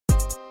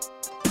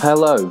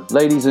Hello,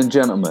 ladies and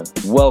gentlemen.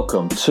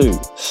 Welcome to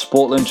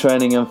Sportland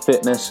Training and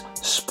Fitness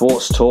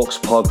Sports Talks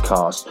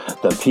podcast,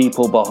 the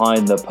people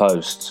behind the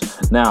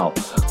posts. Now,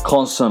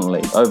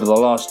 constantly over the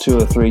last 2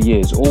 or 3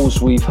 years, all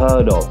we've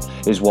heard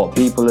of is what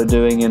people are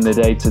doing in the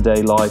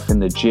day-to-day life, in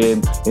the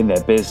gym, in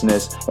their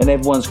business, and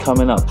everyone's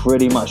coming up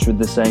pretty much with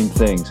the same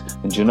things.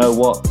 And you know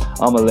what?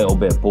 I'm a little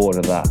bit bored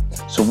of that.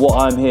 So what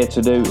I'm here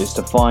to do is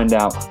to find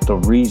out the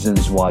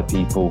reasons why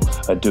people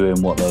are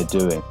doing what they're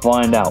doing.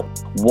 Find out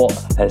what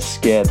has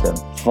scared them.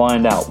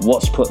 Find out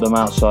what's put them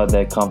outside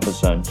their comfort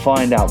zone.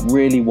 Find out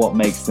really what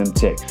makes them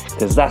tick,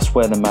 because that's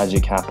where the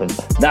magic happens.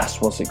 That's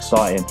what's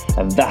exciting,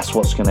 and that's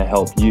what's going to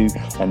help you,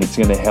 and it's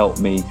going to help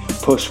me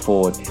push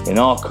forward in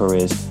our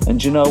careers.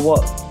 And you know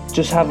what?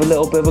 Just have a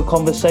little bit of a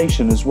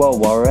conversation as well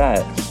while we're at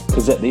it,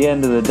 because at the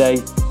end of the day,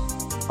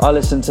 I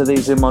listen to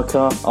these in my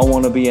car. I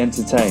want to be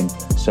entertained,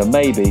 so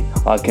maybe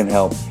I can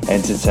help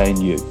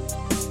entertain you.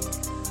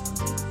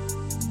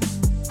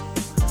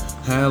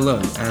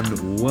 Hello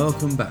and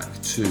welcome back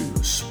to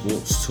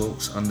Sports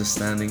Talks,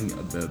 understanding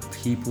the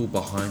people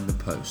behind the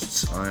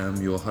posts. I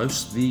am your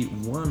host, the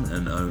one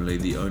and only,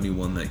 the only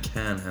one that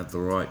can have the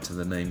right to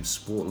the name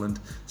Sportland,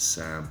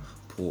 Sam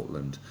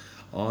Portland.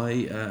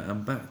 I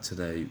am back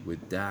today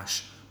with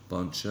Dash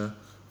Buncher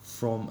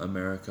from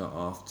America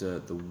after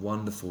the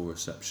wonderful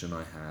reception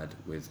I had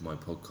with my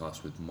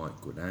podcast with Mike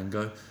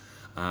Guadango.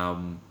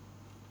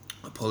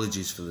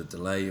 Apologies for the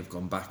delay. I've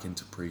gone back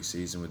into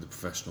pre-season with the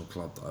professional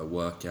club that I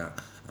work at,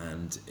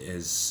 and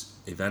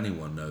if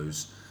anyone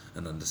knows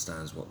and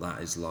understands what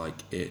that is like,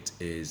 it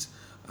is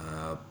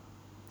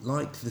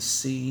like the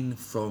scene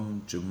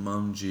from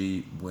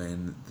Jumanji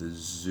when the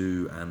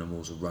zoo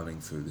animals are running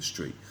through the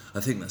street.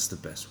 I think that's the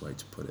best way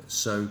to put it.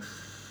 So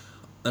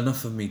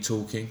enough of me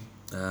talking.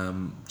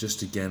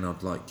 Just again,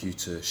 I'd like you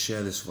to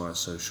share this via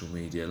social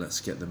media.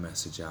 Let's get the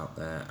message out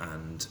there.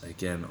 And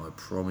again, I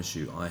promise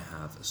you, I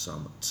have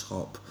some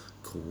top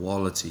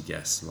quality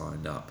guests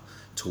lined up,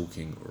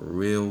 talking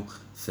real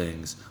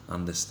things,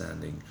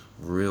 understanding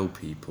real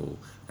people,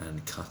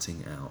 and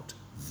cutting out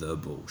the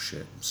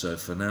bullshit. So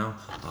for now,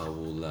 I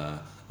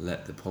will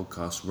let the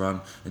podcast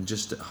run, and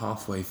just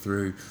halfway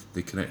through,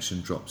 the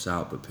connection drops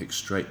out but picks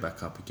straight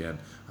back up again.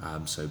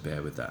 So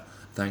bear with that.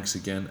 Thanks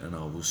again, and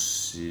I will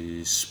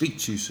speak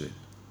to you soon.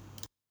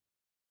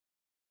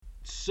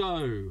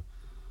 So,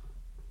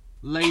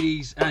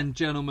 ladies and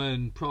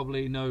gentlemen,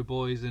 probably no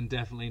boys and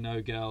definitely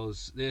no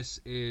girls, this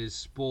is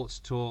Sports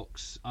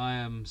Talks. I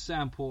am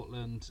Sam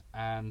Portland,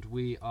 and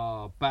we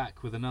are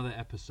back with another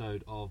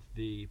episode of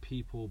the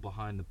people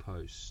behind the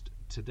post.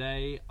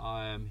 Today,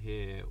 I am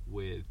here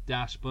with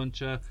Dash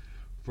Buncher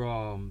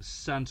from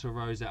Santa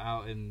Rosa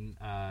out in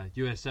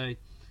USA.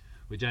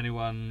 Which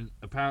anyone,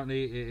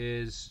 apparently it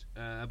is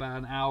about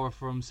an hour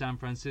from San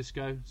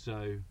Francisco,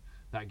 so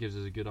that gives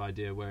us a good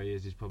idea where he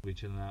is. He's probably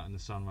chilling out in the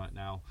sun right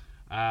now.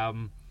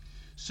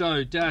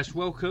 So Dash,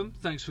 welcome.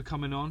 Thanks for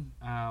coming on.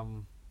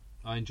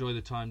 I enjoy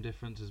the time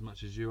difference as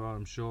much as you are,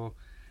 I'm sure.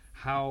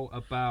 How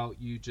about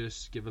you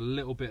just give a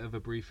little bit of a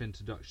brief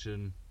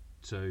introduction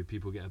so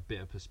people get a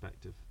bit of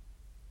perspective?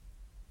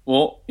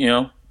 Well,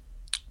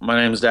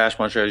 my name is Dash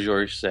Buncher, as you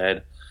already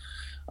said.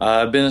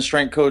 I've been a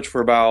strength coach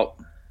for about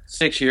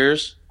 6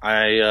 years.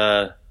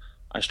 I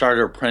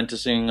started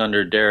apprenticing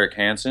under Derek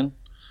Hansen.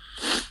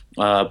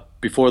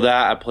 Before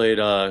that, I played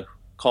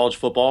college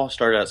football.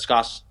 Started at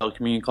Scottsdale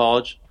Community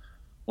College.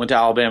 Went to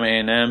Alabama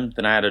A&M.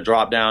 Then I had a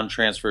drop down,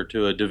 transfer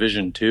to a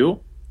Division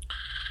II.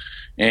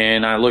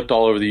 And I looked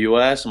all over the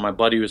U.S. and my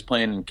buddy was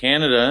playing in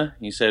Canada.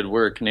 He said,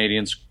 "We're a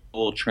Canadian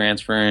school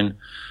transferring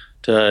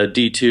to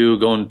D2,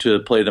 going to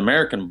play the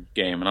American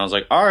game." And I was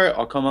like, "All right,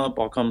 I'll come up.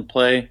 I'll come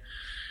play."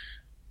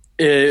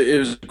 It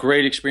was a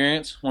great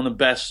experience, one of the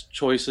best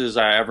choices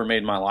I ever made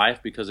in my life,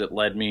 because it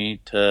led me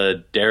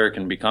to Derek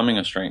and becoming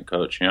a strength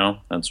coach.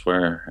 That's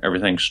where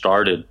everything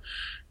started,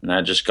 and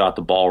that just got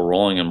the ball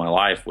rolling in my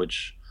life,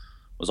 which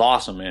was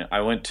awesome.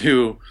 I went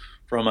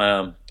from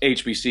a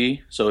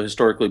HBC, so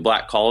historically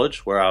black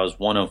college, where I was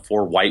one of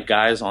 4 white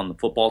guys on the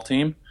football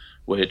team,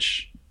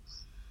 which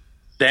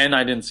then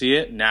I didn't see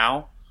it.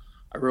 Now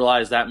I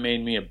realized that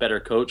made me a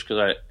better coach,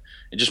 because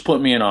it just put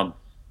me in a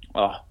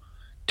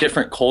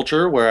different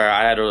culture where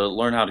I had to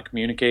learn how to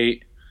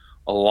communicate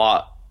a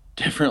lot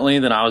differently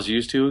than I was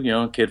used to.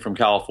 A kid from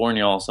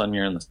California, all of a sudden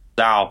you're in the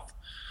South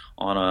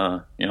on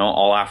a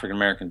all African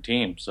American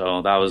team.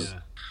 So that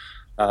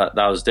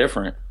was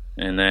different.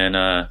 And then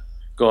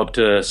go up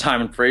to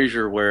Simon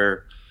Fraser,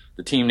 where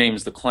the team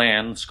name's the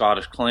Clan, the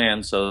Scottish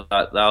Clan. So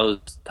that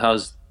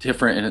was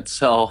different in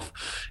itself.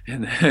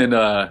 And then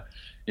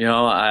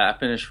I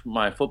finished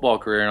my football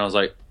career, and I was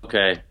like,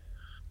 okay,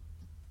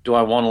 do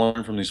I want to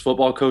learn from these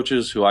football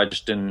coaches who I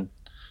just didn't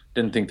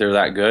think they're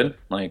that good?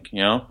 I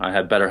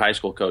had better high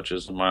school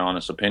coaches, in my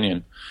honest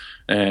opinion.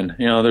 And,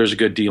 there's a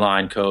good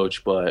D-line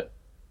coach, and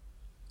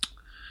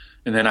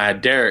then I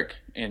had Derek,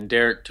 and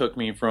Derek took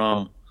me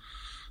from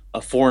a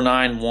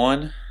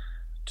 4.91,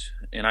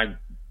 and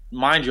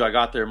mind you, I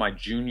got there my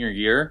junior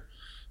year.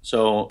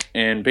 So,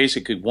 in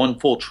basically one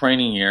full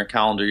training year,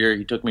 calendar year,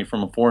 he took me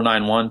from a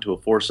 4.91 to a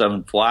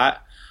 4.7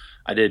 flat.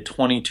 I did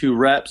 22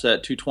 reps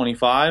at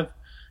 225,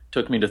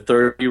 took me to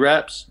 30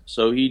 reps.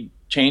 So he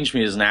changed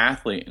me as an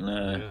athlete.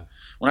 And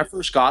when I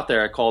first got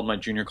there, I called my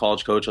junior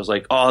college coach. I was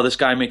like, "Oh, this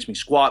guy makes me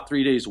squat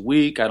 3 days a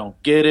week. I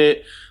don't get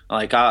it."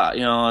 Like, I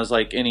was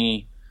like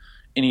any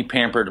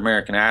pampered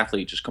American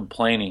athlete, just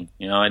complaining.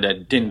 I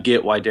didn't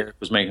get why Derek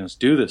was making us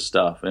do this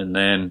stuff. And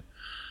then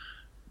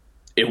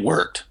it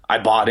worked. I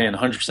bought in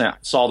 100%.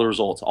 Saw the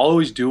results. I'll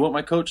always do what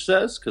my coach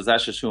says because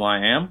that's just who I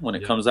am when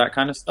it comes to that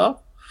kind of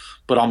stuff.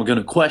 But I'm going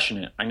to question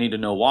it. I need to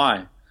know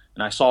why.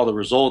 And I saw the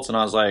results, and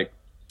I was like,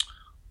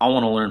 I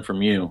want to learn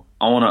from you.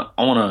 I want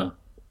to.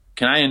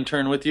 Can I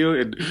intern with you?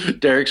 And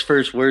Derek's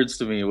first words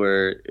to me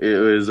were, it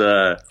was,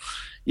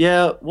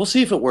 yeah, we'll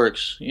see if it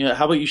works.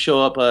 How about you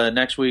show up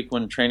next week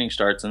when training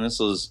starts? And this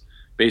was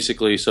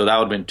basically, so that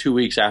would have been 2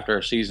 weeks after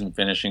our season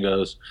finished, and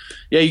goes,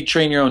 yeah, you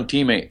train your own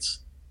teammates.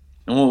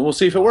 And we'll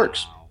see if it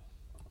works. Wow.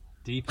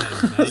 Deep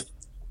end,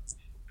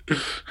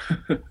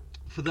 mate.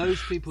 For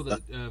those people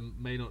that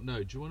may not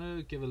know, do you want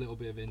to give a little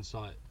bit of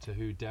insight to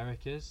who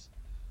Derek is?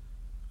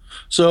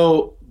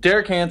 So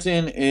Derek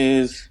Hansen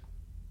is,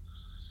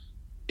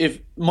 if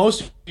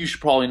most of you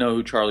should probably know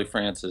who Charlie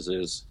Francis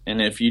is,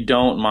 and if you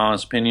don't, in my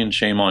honest opinion,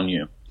 shame on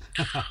you.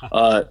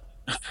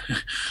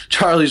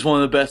 Charlie's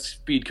one of the best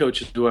speed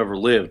coaches who ever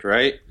lived,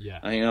 right? Yeah.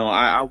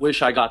 I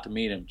wish I got to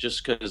meet him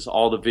just because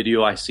all the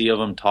video I see of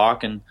him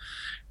talk and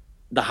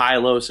the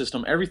high-low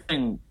system,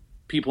 everything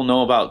people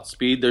know about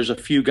speed, there's a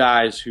few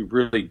guys who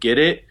really get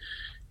it,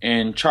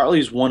 and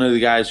Charlie's one of the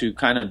guys who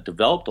kind of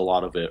developed a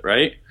lot of it,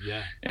 right?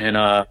 Yeah.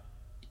 And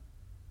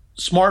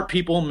smart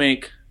people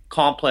make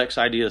complex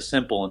ideas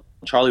simple, and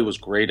Charlie was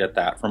great at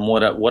that from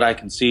what I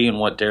can see and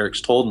what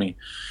Derek's told me.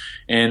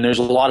 And there's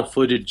a lot of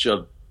footage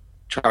of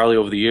Charlie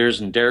over the years,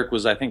 and Derek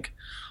was, I think,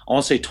 I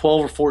want to say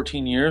 12 or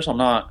 14 years. I'm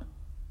not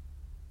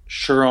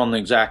sure on the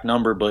exact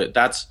number, but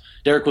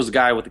Derek was the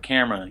guy with the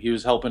camera. He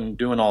was helping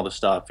doing all the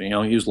stuff. He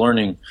was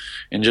learning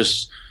and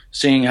just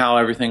seeing how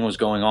everything was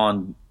going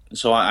on.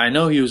 So I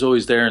know he was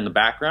always there in the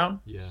background.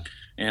 Yeah.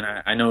 And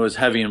I know his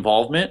heavy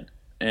involvement,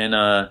 and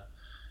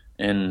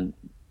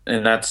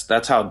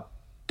that's how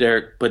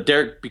Derek. But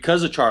Derek,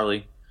 because of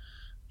Charlie,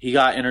 he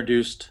got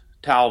introduced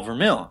to Al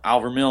Vermeil. Al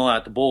Vermeil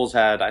at the Bulls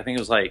had, I think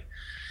it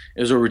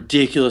was a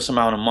ridiculous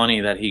amount of money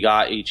that he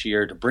got each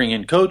year to bring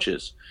in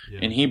coaches,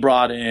 and he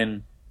brought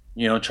in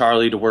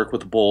Charlie to work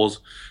with the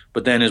Bulls.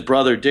 But then his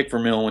brother Dick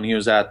Vermeil, when he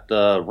was at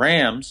the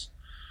Rams,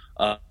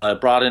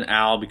 brought in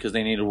Al because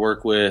they needed to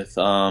work with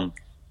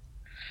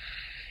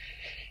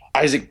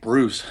Isaac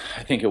Bruce,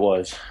 I think it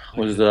was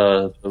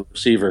the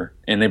receiver.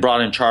 And they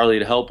brought in Charlie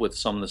to help with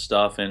some of the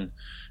stuff. And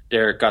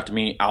Derek got to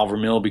meet Al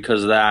Vermeil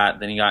because of that.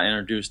 Then he got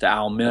introduced to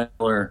Al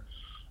Miller,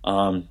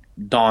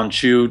 Don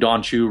Chu.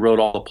 Don Chu wrote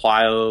all the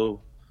plyo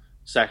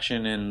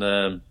section in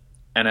the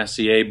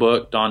NSCA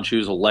book. Don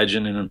Chu's a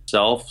legend in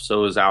himself.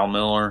 So is Al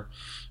Miller.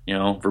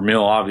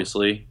 Vermeil,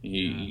 obviously.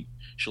 He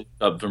should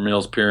look up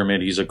Vermeil's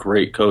pyramid. He's a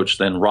great coach.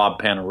 Then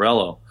Rob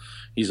Panarello.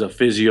 He's a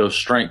physio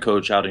strength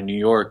coach out in New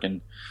York,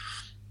 and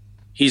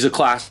he's a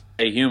class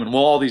A human.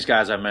 Well, all these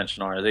guys I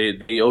mentioned are.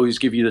 They always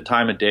give you the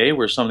time of day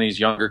where some of these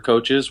younger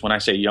coaches, when I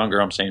say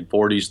younger, I'm saying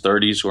 40s,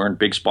 30s, who are in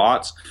big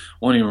spots,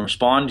 won't even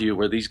respond to you,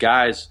 where these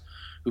guys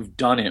who've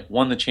done it,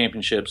 won the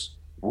championships,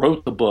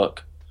 wrote the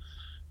book,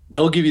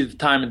 they'll give you the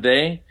time of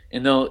day,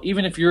 and they'll,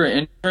 even if you're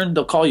an intern,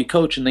 they'll call you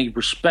coach, and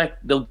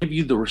they'll give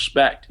you the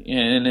respect.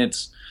 And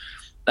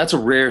that's a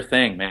rare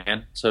thing,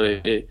 man.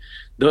 So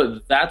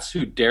that's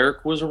who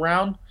Derek was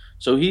around.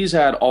 So he's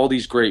had all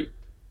these great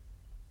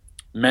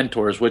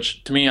mentors,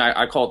 which to me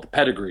I call it the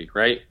pedigree,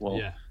 right? Well,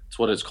 that's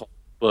what it's called.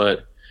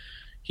 But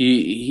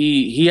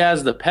he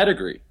has the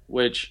pedigree,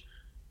 which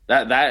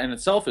that in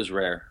itself is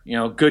rare.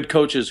 Good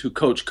coaches who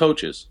coach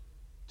coaches.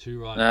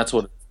 Too right. And that's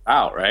what it's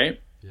about,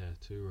 right? Yeah,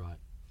 too right.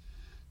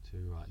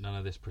 None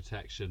of this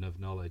protection of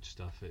knowledge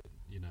stuff.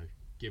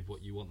 Give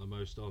what you want the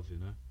most of.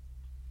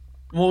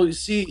 Well, you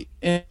see,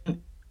 and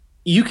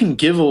you can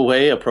give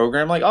away a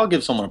program. Like, I'll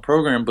give someone a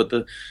program, but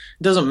it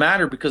doesn't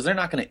matter because they're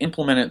not going to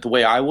implement it the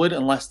way I would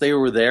unless they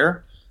were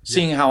there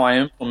seeing how I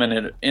implement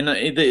it. And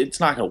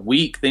it's not a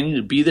week. They need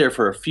to be there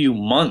for a few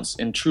months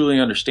and truly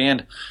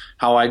understand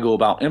how I go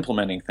about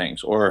implementing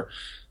things, or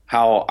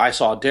how I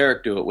saw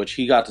Derek do it, which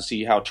he got to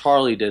see how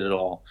Charlie did it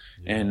all.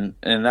 Yeah.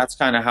 And that's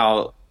kind of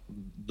how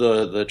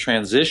the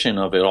transition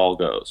of it all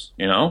goes,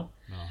 No,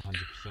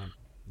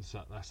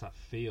 100%. That's that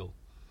feel.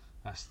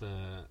 That's the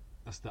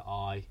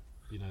eye.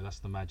 That's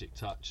the magic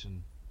touch,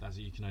 and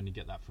you can only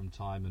get that from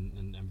time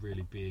and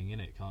really being in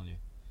it, can't you?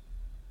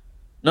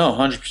 No,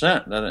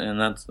 100%. And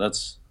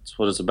that's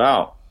what it's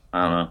about.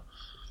 I don't know.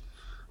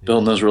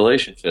 Building those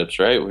relationships,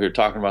 right? We were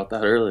talking about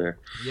that earlier.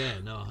 Yeah,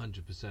 no,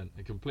 100%.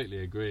 I completely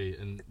agree.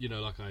 And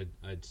like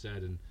I'd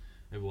said, and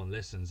everyone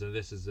listens, and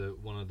this is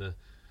one of the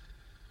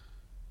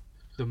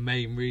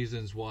main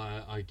reasons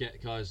why I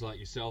get guys like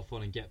yourself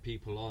on and get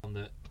people on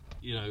that.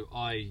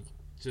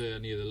 To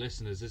any of the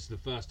listeners, this is the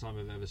first time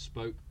I've ever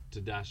spoke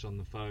to Dash on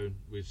the phone.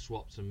 We've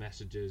swapped some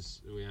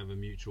messages. We have a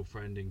mutual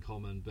friend in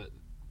common, but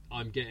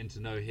I'm getting to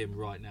know him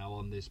right now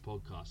on this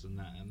podcast, and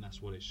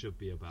that's what it should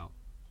be about.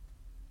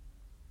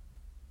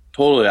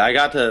 Totally. I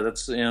got to.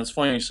 That's it's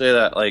funny you say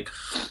that. Like,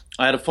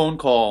 I had a phone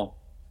call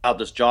about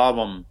this job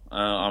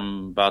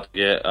I'm about to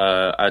get.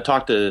 I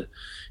talked to,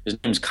 his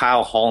name's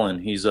Kyle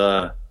Holland. He's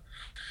the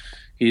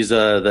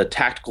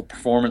tactical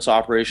performance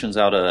operations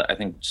out of, I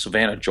think,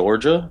 Savannah,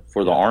 Georgia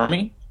for the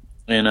Army.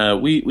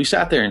 And we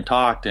sat there and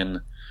talked,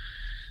 and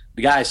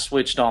the guy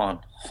switched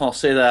on. I'll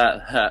say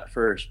that at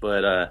first,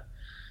 but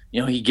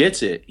he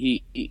gets it.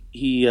 He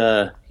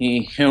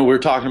we're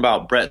talking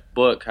about Brett's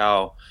book,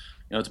 how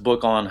it's a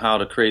book on how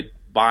to create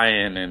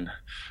buy-in, and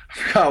I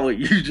forgot what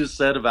you just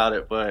said about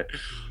it, but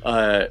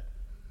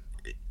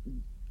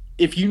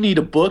if you need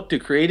a book to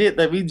create it,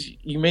 that means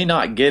you may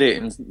not get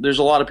it. And there's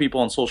a lot of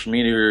people on social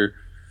media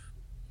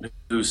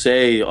who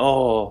say,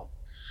 "Oh,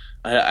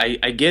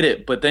 I get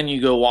it," but then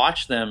you go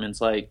watch them, and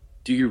it's like,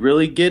 do you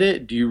really get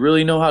it? Do you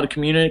really know how to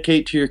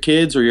communicate to your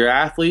kids or your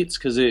athletes?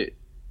 Because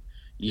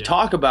you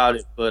talk about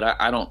it, but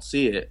I don't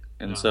see it,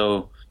 and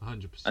so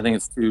 100%. I think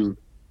it's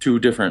two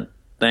different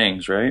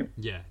things, right?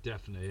 Yeah,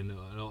 definitely. And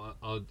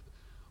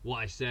what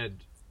I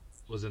said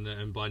wasn't,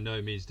 and by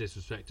no means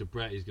disrespect to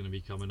Brett, he's going to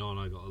be coming on.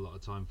 I got a lot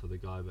of time for the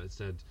guy, but it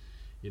said,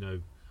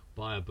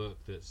 buy a book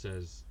that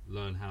says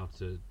learn how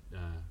to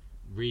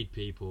read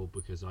people,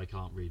 because I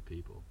can't read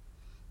people.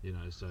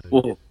 So.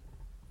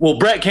 Well,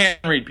 Brett can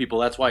read people.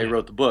 That's why he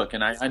wrote the book.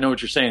 And I know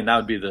what you're saying. That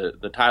would be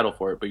the title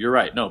for it. But you're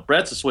right. No,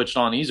 Brett's a switched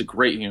on. He's a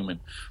great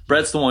human.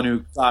 Brett's the one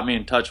who got me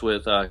in touch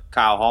with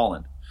Kyle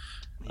Holland.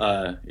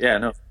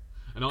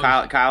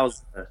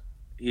 Kyle's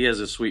he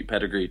has a sweet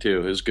pedigree too.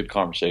 It was a good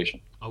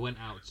conversation. I went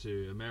out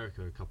to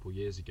America a couple of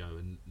years ago,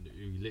 and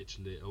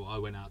I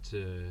went out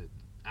to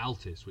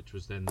Altis, which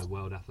was then the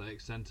World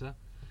Athletics Center,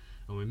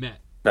 and we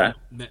met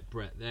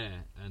Brett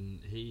there, and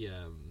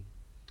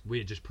we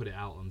had just put it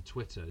out on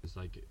Twitter. It's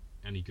like,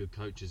 any good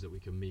coaches that we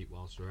can meet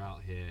whilst we're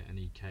out here, and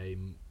he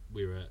came.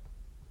 We were at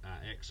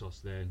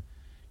Exos then.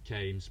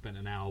 Came, spent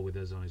an hour with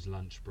us on his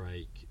lunch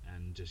break,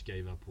 and just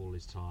gave up all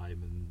his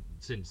time. And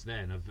since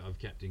then, I've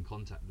kept in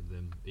contact with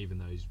him, even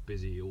though he's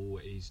busy.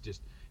 He's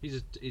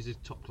a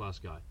top class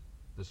guy.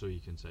 That's all you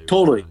can say.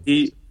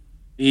 Totally.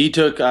 He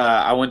took.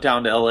 I went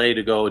down to LA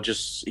to go.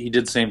 He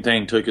did the same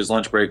thing. Took his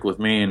lunch break with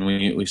me, and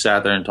we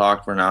sat there and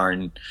talked for an hour.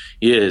 And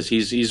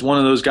he's one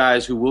of those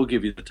guys who will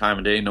give you the time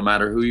of day, no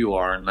matter who you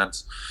are. And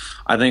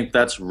I think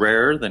that's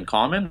rare than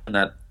common, and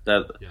that's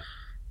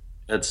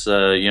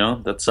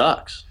that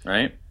sucks,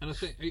 right? And I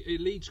think it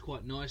leads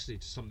quite nicely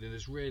to something that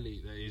is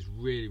really,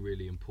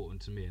 really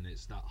important to me, and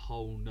it's that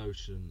whole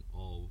notion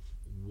of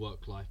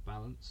work-life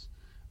balance.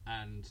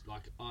 And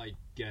like, I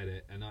get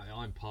it, and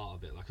I'm part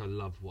of it. Like, I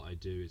love what I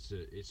do.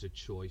 It's a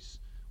choice.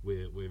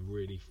 We're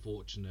really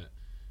fortunate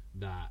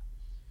that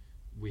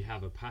we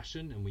have a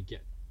passion and we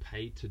get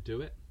paid to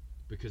do it,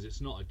 because it's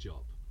not a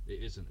job.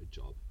 It isn't a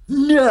job.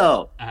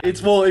 No,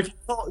 if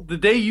the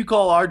day you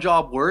call our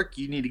job work,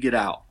 you need to get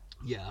out.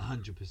 Yeah,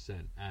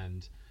 100%.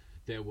 And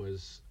there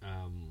was,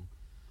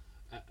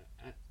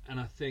 and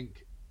I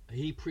think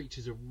he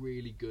preaches a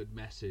really good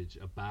message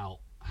about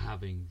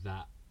having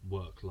that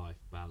work-life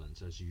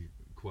balance, as you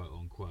quote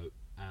unquote,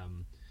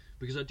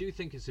 because I do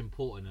think it's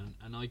important,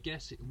 and I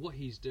guess what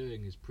he's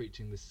doing is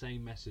preaching the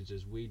same message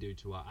as we do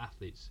to our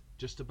athletes,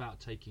 just about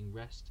taking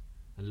rest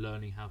and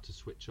learning how to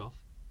switch off.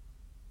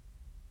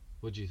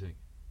 What do you think?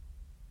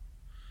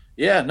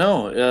 Yeah,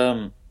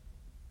 no,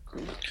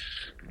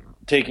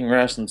 taking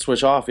rest and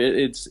switch off,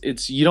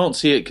 it's you don't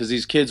see it because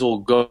these kids will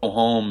go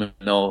home and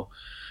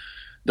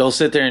they'll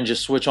sit there and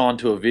just switch on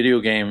to a video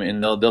game,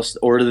 and they'll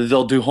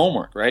do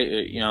homework, right?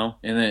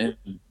 And then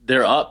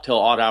they're up till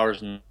odd hours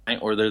of the night,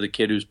 or they're the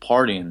kid who's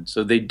partying,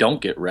 so they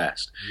don't get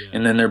rest. Yeah.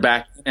 And then they're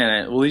back in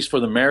it, at least for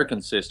the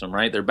American system,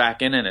 right? They're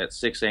back in it at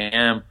 6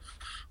 a.m.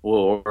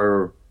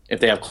 or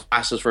if they have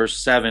classes for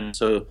 7,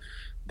 so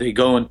they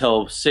go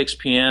until 6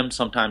 p.m.,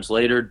 sometimes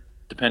later,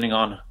 depending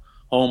on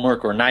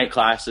homework or night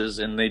classes,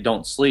 and they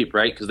don't sleep,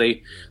 right? Because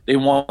they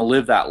want to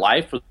live that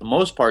life. For the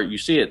most part, you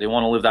see it. They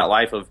want to live that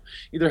life of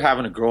either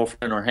having a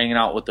girlfriend or hanging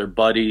out with their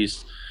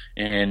buddies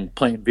and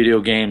playing video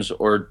games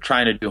or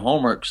trying to do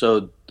homework.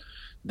 So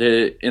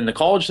in the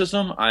college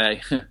system,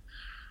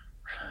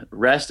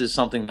 rest is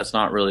something that's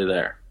not really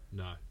there.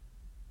 No.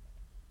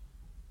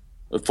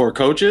 For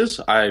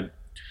coaches,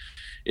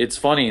 it's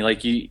funny,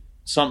 like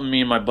something me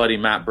and my buddy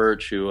Matt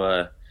Birch,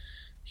 who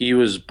he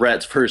was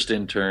Brett's first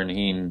intern.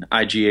 He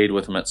IGA'd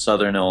with him at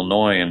Southern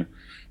Illinois, and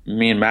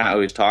me and Matt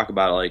always talk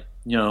about it, like,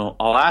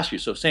 I'll ask you,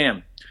 so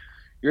Sam,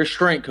 you're a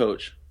strength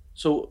coach.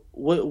 So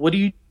what do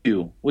you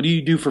do? What do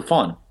you do for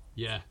fun?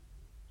 Yeah.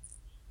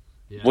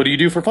 What do you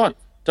do for fun?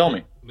 Tell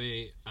me.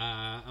 Me,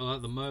 well,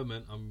 at the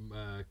moment, I'm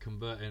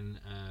converting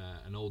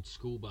an old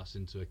school bus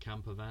into a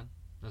camper van.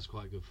 That's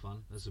quite good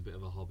fun. That's a bit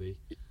of a hobby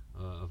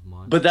of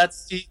mine. But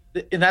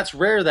that's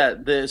rare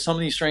that some of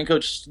these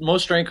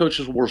most strength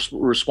coaches will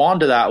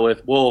respond to that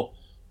with, well,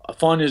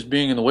 fun as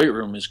being in the weight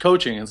room is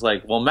coaching. It's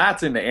like, well,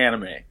 Matt's into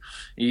anime.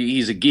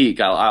 He's a geek.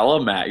 I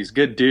love Matt. He's a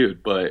good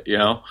dude, but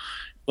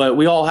but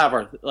we all have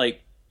our,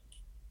 like,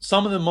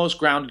 some of the most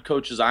grounded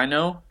coaches I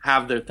know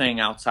have their thing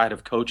outside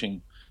of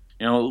coaching.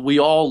 We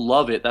all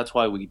love it. That's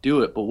why we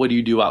do it. But what do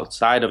you do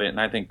outside of it? And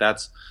I think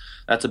that's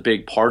a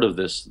big part of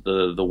this,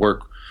 the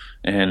work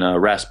and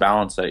rest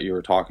balance that you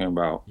were talking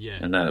about. Yeah.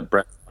 And that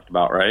Brett talked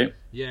about, right?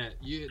 Yeah,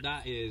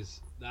 that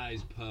is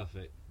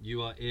perfect.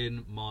 You are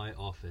in my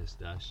office,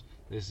 Dash.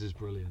 This is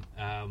brilliant.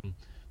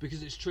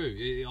 Because it's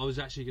true. I was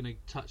actually going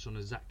to touch on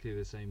exactly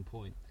the same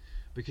point.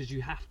 Because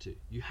you have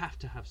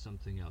to have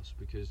something else.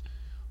 Because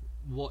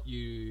what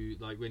you,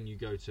 like, when you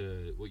go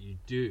to what you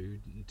do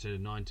to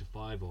 9 to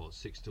 5 or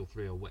 6 till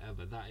 3 or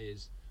whatever,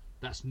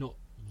 that's not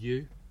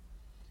you.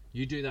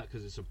 You do that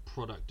because it's a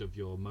product of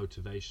your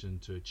motivation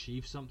to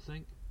achieve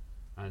something.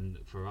 And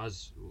for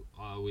us,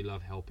 we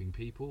love helping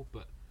people,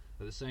 but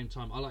at the same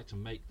time, I like to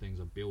make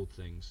things. I build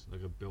things.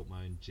 Like, I built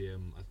my own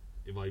gym.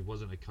 If I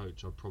wasn't a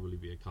coach, I'd probably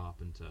be a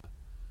carpenter.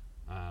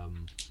 I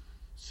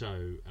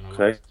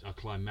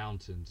climb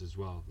mountains as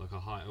well. Like,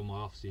 on my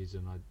off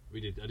season, I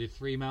did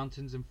 3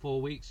 mountains in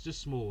 4 weeks, just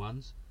small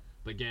ones,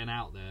 but getting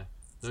out there,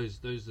 those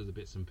are the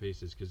bits and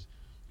pieces, because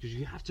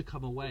you have to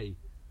come away.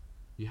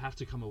 You have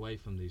to come away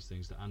from these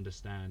things to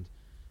understand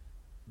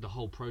the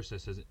whole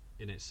process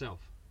in itself.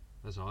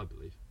 That's how I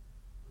believe.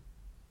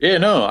 Yeah,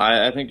 no,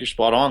 I think you're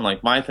spot on.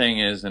 Like, my thing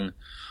is, and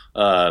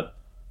my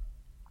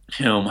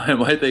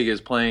thing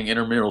is playing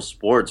intramural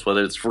sports,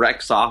 whether it's rec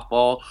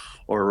softball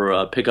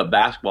or pickup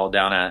basketball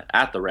down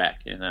at the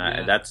rec, and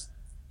that's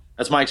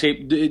my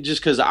escape.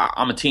 Just because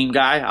I'm a team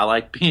guy, I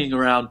like being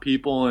around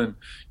people and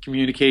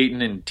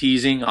communicating and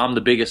teasing. I'm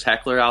the biggest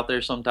heckler out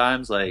there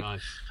sometimes. Like,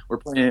 nice.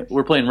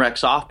 We're playing rec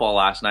softball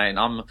last night, and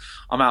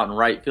I'm out in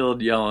right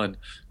field yelling.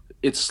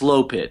 It's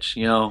slow pitch,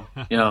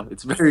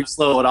 it's very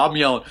slow, and I'm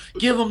yelling,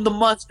 give them the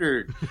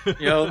mustard,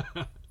 throw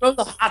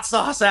the hot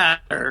sauce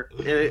at her.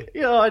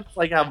 It's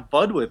like having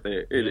fun with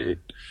it.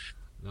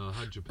 No,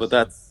 100%. But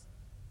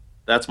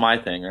that's my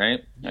thing,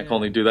 right? Yeah. I can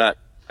only do that.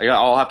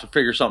 I'll have to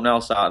figure something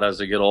else out as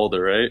I get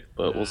older, right?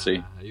 But we'll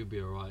see. You'll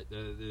be all right.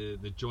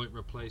 The joint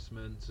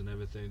replacements and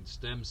everything,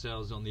 stem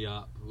cells on the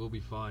up, we'll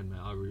be fine, man.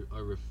 I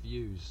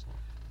refuse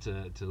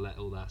to let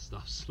all that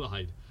stuff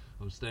slide.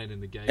 I'm staying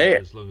in the game for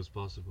as long as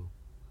possible.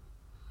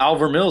 Al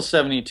Vermille's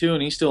 72,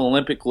 and he still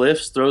Olympic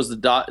lifts, throws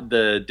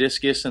the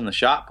discus and the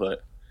shot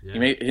put. Yeah. He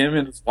made him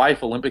and his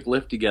wife Olympic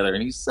lift together,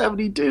 and he's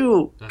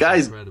 72. That's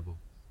Guys, incredible.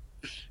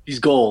 He's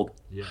gold.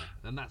 Yeah,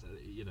 and that's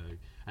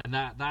and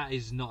that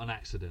is not an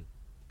accident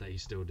that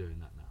he's still doing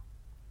that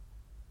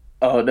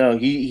now. Oh no,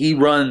 he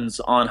runs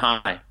on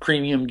high,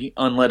 premium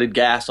unleaded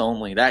gas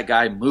only. That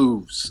guy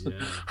moves.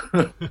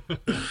 Yeah.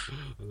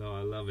 No,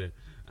 I love it.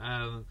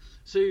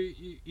 So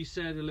you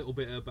said a little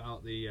bit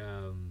about the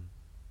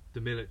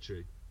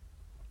military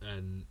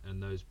and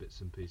those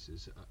bits and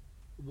pieces.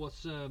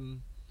 What's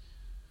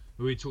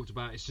we talked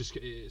about?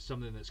 It's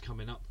something that's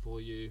coming up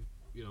for you.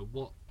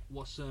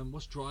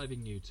 What's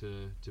driving you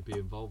to be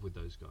involved with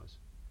those guys?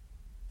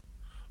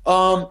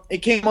 It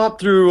came up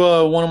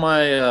through one of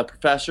my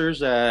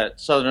professors at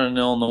Southern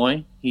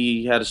Illinois.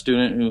 He had a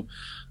student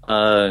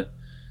who,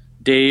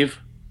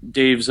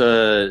 Dave's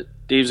a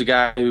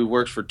guy who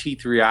works for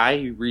T3I.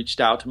 He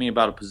reached out to me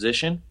about a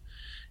position,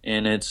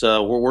 and it's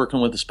we're working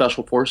with the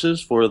Special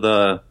Forces for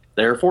the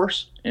Air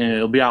Force, and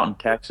it'll be out in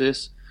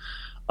Texas.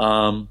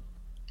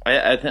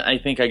 I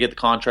think I get the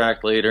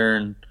contract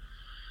later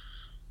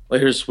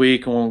this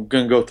week, and we're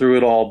going to go through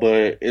it all,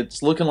 but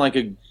it's looking like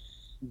a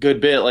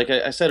good bit. Like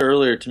I said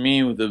earlier, to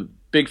me, the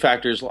big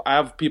factor is I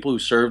have people who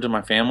served in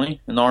my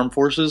family in the armed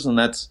forces, and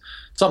that's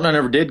something I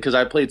never did because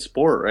I played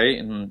sport, right?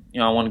 And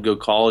I want to go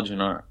to college,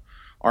 and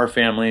our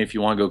family, if you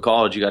want to go to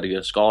college, you got to get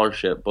a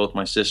scholarship. Both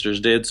my sisters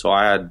did, so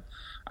I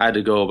had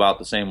to go about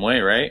the same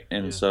way, right?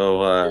 And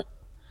so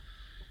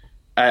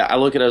I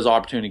look at it as an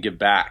opportunity to give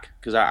back,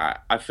 because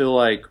I feel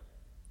like,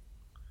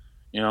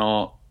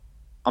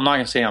 I'm not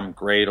going to say I'm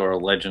great or a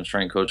legend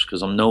strength coach,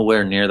 because I'm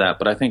nowhere near that,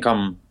 but I think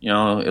I'm,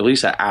 at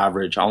least at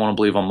average. I want to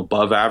believe I'm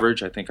above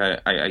average. I think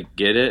I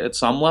get it at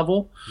some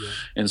level. Yeah.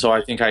 And so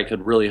I think I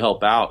could really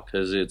help out,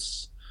 because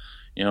it's,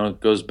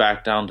 it goes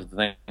back down to the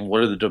thing,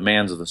 what are the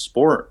demands of the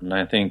sport? And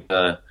I think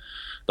the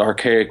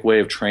archaic way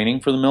of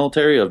training for the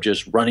military, of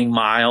just running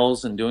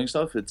miles and doing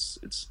stuff, it's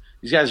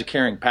these guys are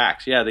carrying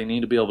packs. Yeah, they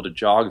need to be able to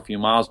jog a few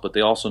miles, but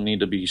they also need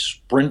to be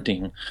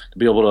sprinting to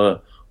be able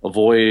to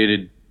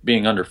avoid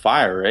being under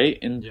fire, right?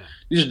 And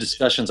these are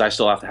discussions I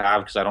still have to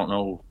have, because I don't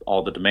know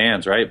all the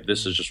demands, right?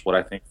 This is just what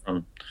I think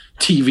from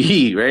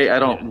TV, right? I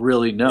don't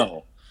really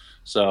know.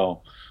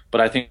 So, but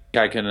I think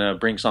I can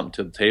bring something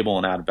to the table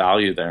and add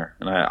value there,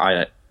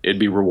 and it'd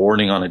be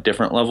rewarding on a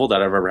different level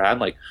that I've ever had.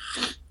 Like,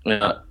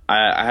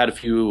 I had a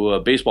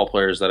few baseball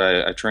players that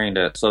I trained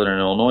at Southern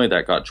Illinois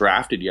that got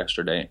drafted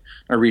yesterday.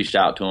 I reached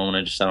out to them and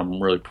I just said, I'm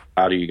really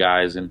proud of you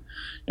guys, and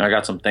I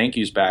got some thank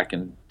yous back.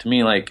 And to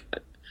me, like,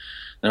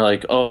 they're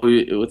like, oh,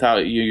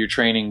 without you, you're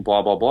training,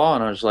 blah, blah, blah.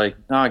 And I was like,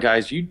 nah,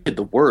 guys, you did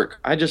the work.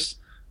 I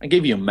I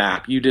gave you a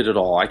map. You did it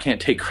all. I can't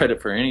take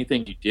credit for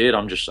anything you did.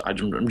 I'm just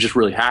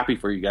really happy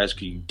for you guys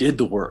because you did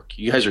the work.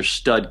 You guys are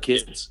stud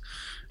kids.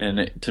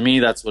 And to me,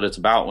 that's what it's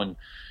about when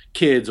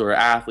kids or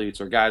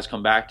athletes or guys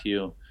come back to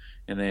you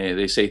and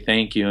they say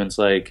thank you. And it's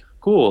like,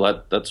 cool,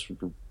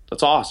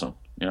 that's awesome,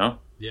 you know?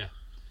 Yeah.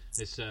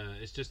 It's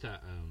just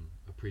that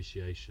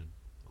appreciation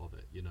of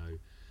it, you know.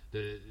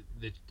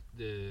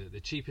 The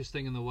cheapest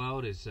thing in the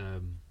world is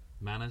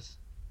manners,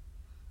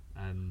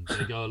 and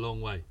they go a long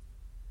way.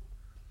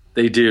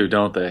 They do,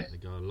 don't they? They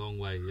go a long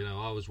way. You know,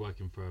 I was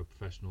working for a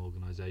professional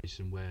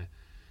organisation where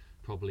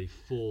probably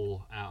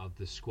 4 out of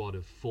the squad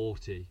of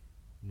 40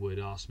 would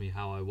ask me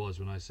how I was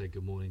when I said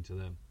good morning to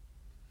them.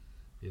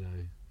 You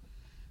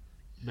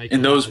know,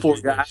 and those 4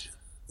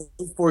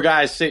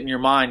 guys sit in your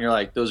mind. You're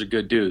like, those are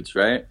good dudes,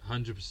 right?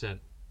 100%.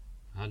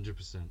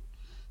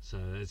 So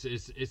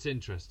it's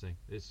interesting.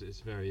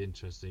 It's very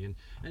interesting,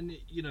 and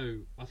you know,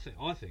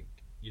 I think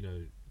you know,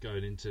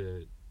 going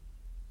into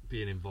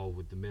being involved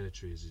with the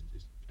military is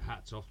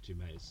hats off to you,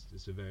 mate.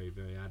 It's a very,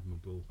 very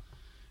admirable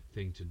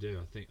thing to do.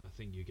 I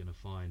think you're going to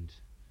find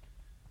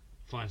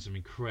some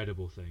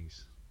incredible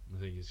things. I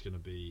think it's going to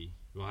be.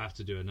 We'll have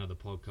to do another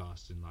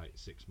podcast in like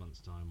 6 months'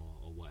 time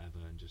or whatever,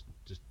 and just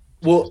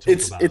well,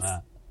 talk about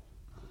that.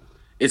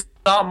 It's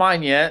not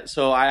mine yet,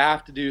 so I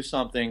have to do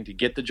something to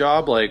get the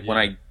job. Like when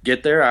I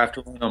get there, I have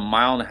to run a 1.5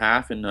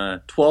 miles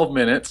in 12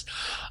 minutes,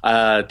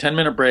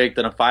 10-minute break,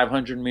 then a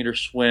 500-meter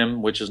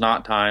swim, which is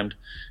not timed,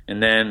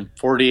 and then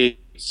 48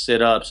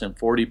 sit-ups and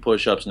 40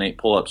 push-ups and 8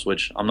 pull-ups,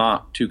 which I'm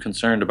not too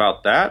concerned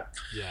about that.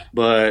 Yeah.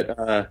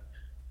 But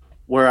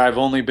where I've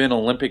only been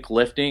Olympic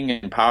lifting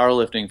and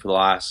powerlifting for the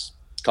last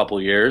couple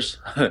of years,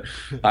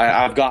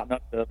 I've gotten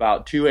up to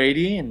about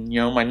 280, and you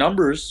know my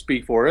numbers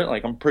speak for it.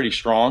 Like I'm pretty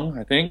strong,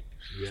 I think.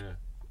 Yeah.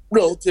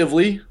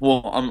 Relatively.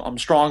 Well, I'm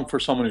strong for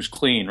someone who's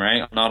clean,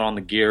 right? I'm not on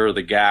the gear or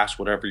the gas,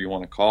 whatever you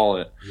want to call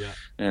it. Yeah.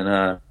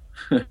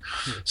 And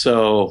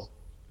so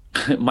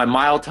my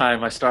mile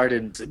time I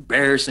started, it's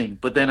embarrassing.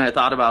 But then I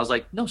thought about, I was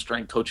like, no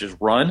strength coaches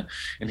run.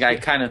 And I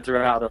kind of threw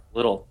out a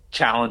little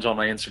challenge on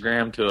my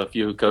Instagram to a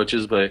few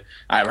coaches, but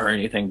I haven't heard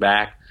anything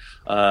back.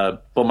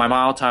 But my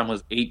mile time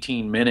was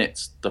 18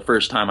 minutes the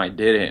first time I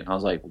did it. And I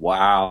was like,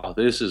 wow,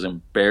 this is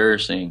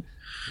embarrassing.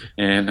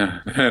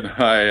 And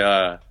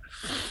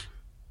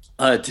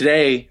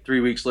today, 3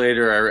 weeks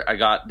later, I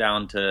got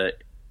down to,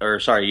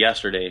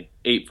 yesterday,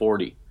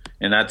 8:40.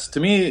 And to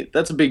me,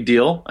 that's a big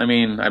deal. I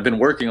mean, I've been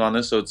working on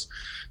this, so it's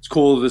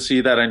cool to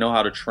see that I know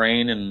how to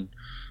train and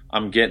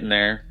I'm getting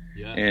there.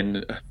 Yeah.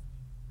 And,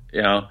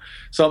 you know,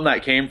 something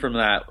that came from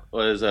that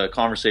was a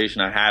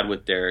conversation I had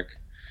with Derek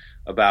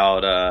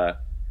about,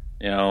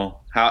 you know,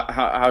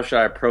 how should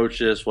I approach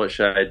this? What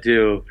should I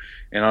do?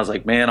 And I was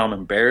like, man, I'm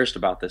embarrassed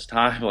about this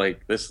time.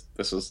 Like this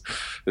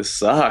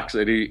sucks.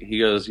 And he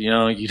goes, you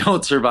know, you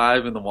don't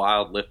survive in the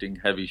wild lifting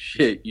heavy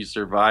shit. You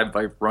survive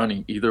by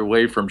running either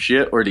way from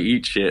shit or to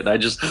eat shit. And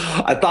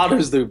I thought it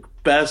was the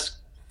best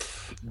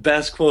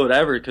quote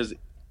ever because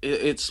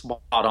it's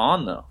spot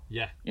on though.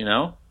 Yeah. You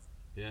know?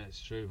 Yeah,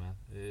 it's true, man.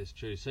 It is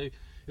true. So,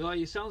 like,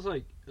 it sounds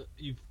like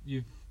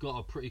you've got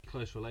a pretty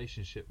close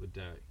relationship with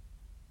Derek.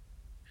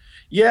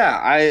 Yeah,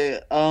 I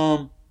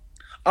don't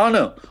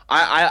know.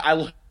 I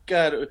look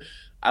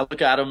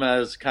at him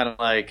as kind of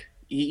like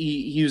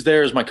he was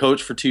there as my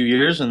coach for 2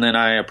 years, and then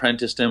I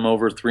apprenticed him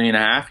over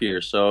 3.5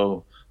 years.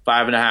 So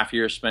 5.5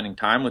 years spending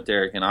time with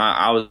Derek, and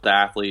I was the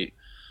athlete.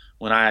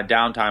 When I had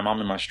downtime,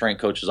 I'm in my strength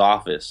coach's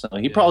office. So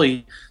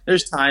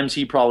there's times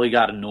he probably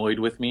got annoyed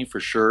with me for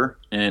sure,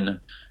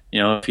 and you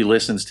know if he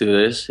listens to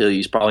this,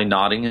 he's probably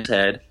nodding his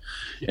head,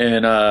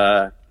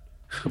 and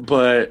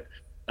but.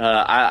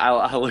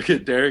 I look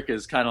at Derek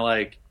as kind of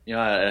like, you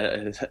know,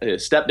 a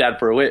stepdad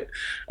for a wit.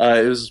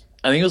 I think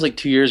it was like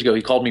 2 years ago.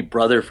 He called me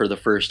brother for the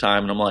first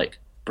time, and I'm like,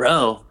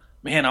 bro,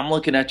 man, I'm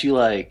looking at you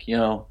like, you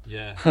know,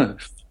 yeah,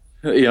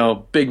 you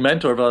know, big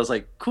mentor. But I was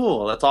like,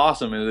 cool, that's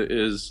awesome. It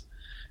is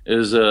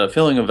a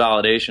feeling of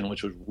validation,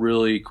 which was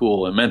really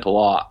cool and meant a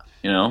lot.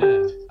 You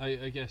know, yeah,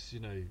 I guess you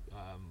know,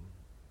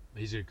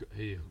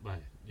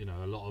 you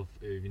know, a lot of,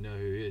 if you know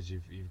who he is,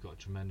 you've got a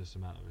tremendous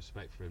amount of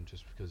respect for him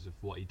just because of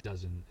what he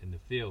does in the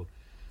field.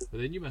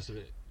 But then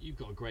you've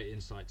got a great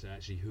insight to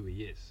actually who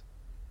he is,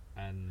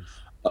 and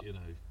you know,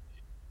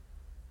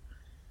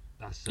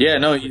 that's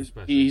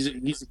he's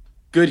a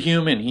good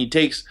human. You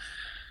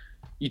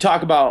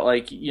talk about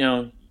like, you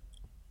know,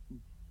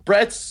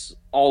 Brett's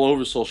all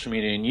over social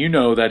media, and you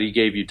know that he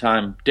gave you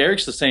time.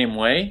 Derek's the same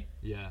way.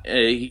 Yeah.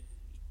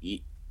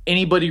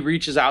 Anybody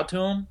reaches out to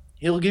him,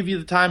 he'll give you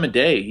the time of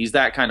day. He's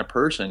that kind of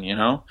person, you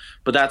know.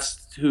 But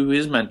that's who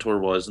his mentor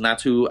was, and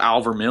that's who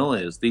Al Vermeil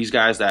is. These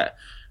guys that,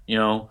 you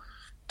know,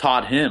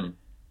 taught him.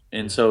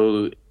 And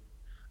so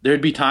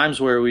there'd be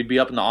times where we'd be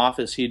up in the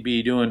office, he'd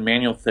be doing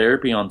manual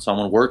therapy on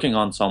someone, working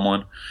on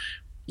someone,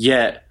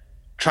 yet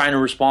trying to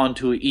respond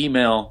to an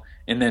email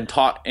and then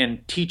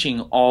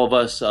teaching all of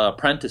us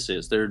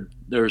apprentices.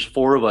 There's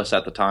 4 of us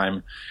at the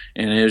time,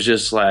 and it was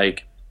just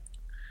like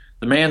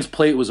the man's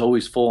plate was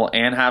always full,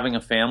 and having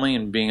a family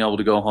and being able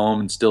to go home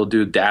and still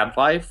do dad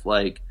life,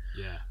 like,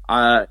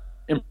 yeah.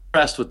 In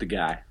impressed with the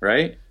guy,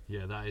 right?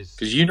 Yeah, that is.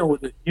 Because you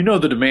know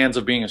the demands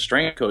of being a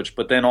strength coach,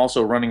 but then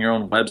also running your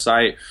own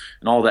website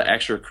and all the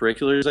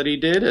extracurriculars that he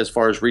did, as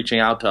far as reaching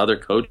out to other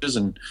coaches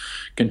and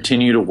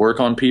continue to work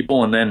on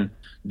people and then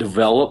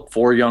develop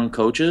for young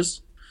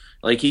coaches.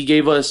 Like, he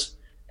gave us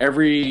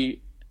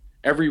every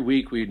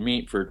week we'd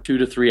meet for 2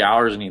 to 3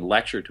 hours and he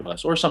lectured to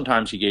us, or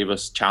sometimes he gave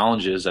us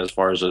challenges as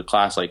far as a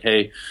class, like,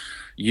 hey,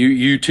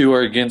 you two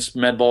are against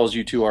med balls,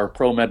 you two are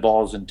pro med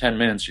balls. In 10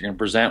 minutes you're going to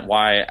present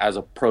why as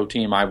a pro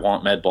team I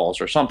want med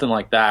balls, or something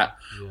like that.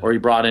 Yeah. Or he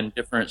brought in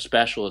different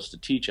specialists to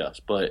teach us,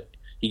 but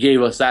he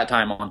gave us that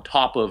time on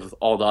top of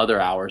all the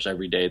other hours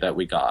every day that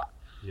we got.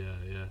 Yeah,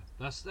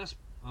 that's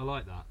I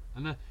like that.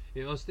 And I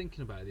was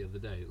thinking about it the other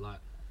day, like,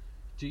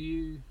 do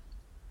you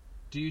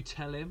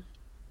tell him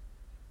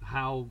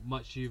how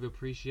much you've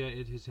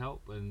appreciated his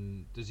help,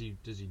 and does he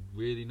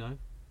really know?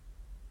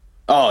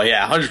 Oh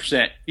yeah,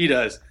 100%. He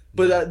does.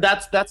 But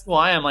that's who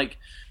I am. Like,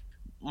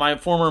 my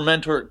former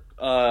mentor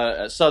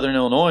at Southern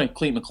Illinois,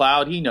 Cleet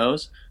McLeod, he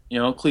knows. You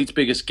know, Cleet's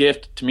biggest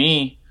gift to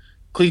me.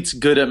 Cleet's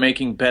good at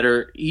making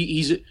better.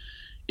 He's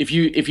if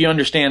you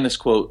understand this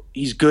quote,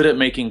 he's good at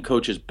making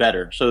coaches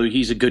better. So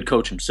he's a good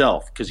coach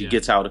himself because he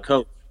gets out of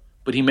coach.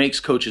 But he makes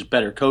coaches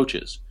better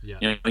coaches. Yeah.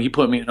 You know, he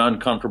put me in an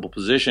uncomfortable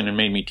position and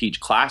made me teach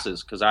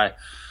classes because I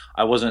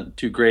wasn't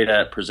too great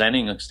at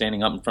presenting and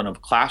standing up in front of a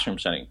classroom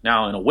setting.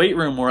 Now, in a weight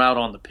room, we're out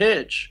on the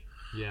pitch.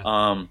 Yeah.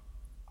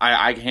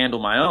 I can handle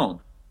my own,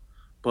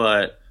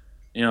 but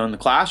you know, in the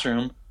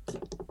classroom,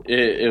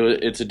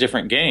 it's a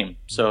different game.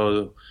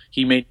 So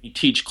he made me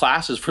teach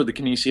classes for the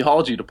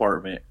kinesiology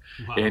department,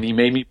 and he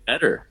made me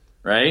better,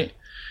 right?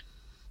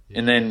 Yeah.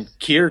 And then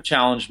Kier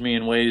challenged me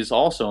in ways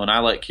also, and I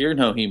let Kier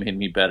know he made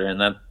me better.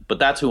 But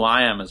that's who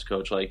I am as a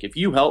coach. Like, if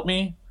you help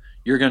me,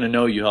 you're going to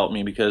know you helped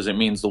me because it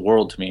means the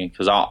world to me.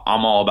 Because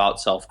I'm all about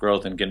self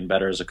growth and getting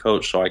better as a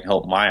coach, so I can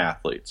help my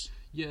athletes.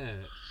 Yeah,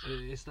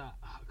 it's that,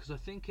 because I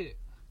think it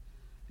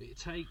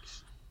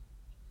takes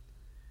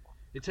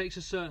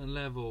a certain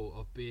level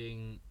of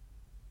being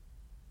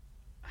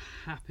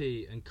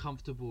happy and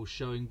comfortable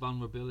showing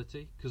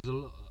vulnerability, because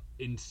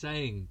in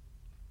saying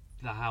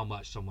how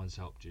much someone's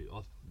helped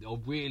you, or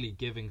really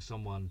giving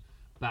someone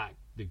back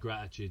the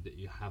gratitude that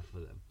you have for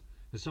them,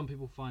 because some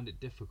people find it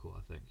difficult.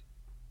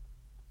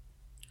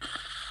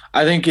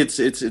 I think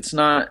it's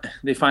not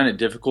they find it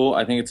difficult.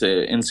 I think it's an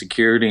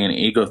insecurity and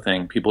ego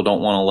thing. People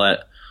don't want to let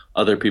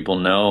other people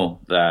know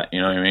that,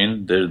 you know what I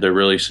mean? They're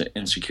really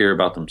insecure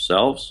about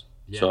themselves.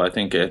 Yeah. So I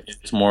think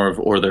it's more of,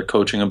 or their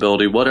coaching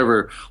ability,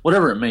 whatever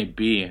it may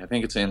be. I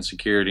think it's an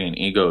insecurity and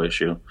ego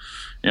issue,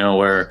 you know,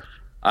 where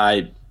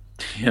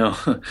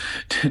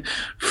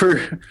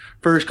for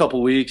first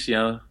couple weeks, you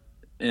know,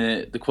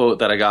 the quote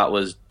that I got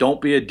was,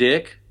 "Don't be a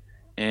dick,"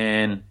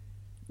 and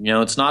you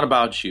know, it's not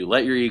about you.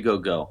 Let your ego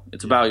go.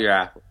 It's about your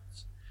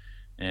athletes,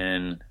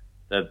 and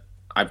that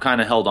I've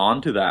kind of held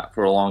on to that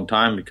for a long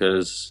time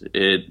because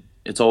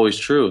it's always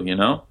true, you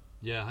know.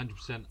 Yeah,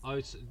 100%.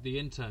 The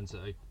interns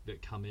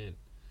that come in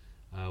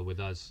with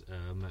us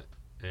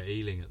at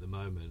Ealing at the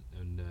moment,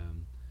 and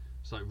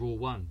it's like rule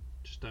one: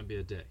 just don't be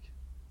a dick.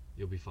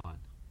 You'll be fine.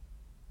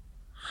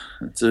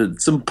 It's an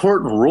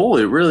important rule.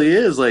 It really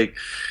is. Like,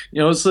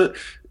 you know, so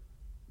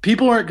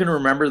people aren't going to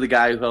remember the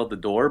guy who held the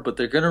door, but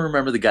they're going to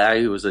remember the guy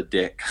who was a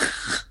dick.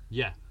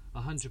 Yeah,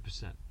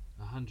 100%.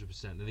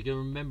 100%. And they're going to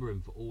remember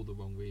him for all the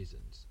wrong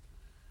reasons.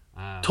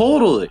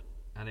 Totally.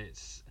 And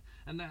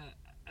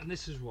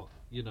this is what,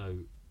 you know,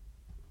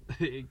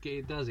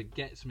 it does. It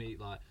gets me,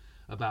 like,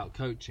 about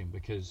coaching,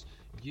 because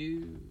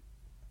you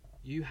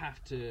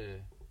have to,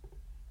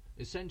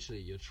 essentially,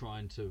 you're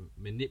trying to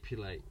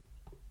manipulate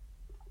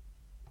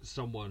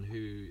someone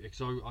who,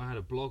 because I had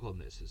a blog on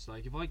this. It's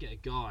like, if I get a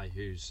guy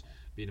who's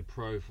been a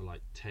pro for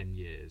like 10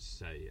 years,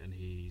 say, and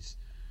he's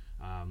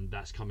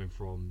that's coming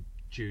from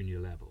junior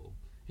level,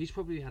 he's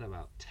probably had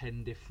about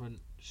 10 different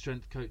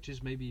strength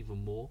coaches, maybe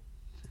even more.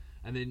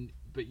 And then,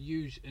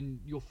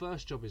 your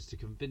first job is to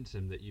convince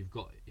him that you've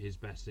got his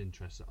best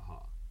interests at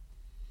heart.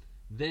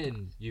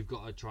 Then you've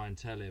got to try and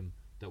tell him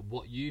that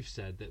what you've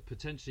said that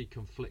potentially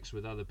conflicts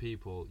with other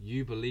people,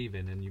 you believe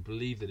in, and you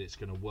believe that it's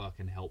going to work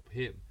and help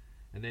him.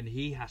 And then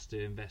he has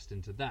to invest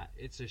into that.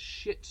 It's a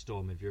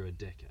shitstorm if you're a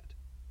dickhead.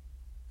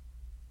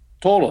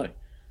 Totally.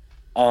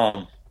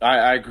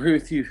 I agree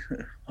with you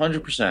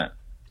 100%.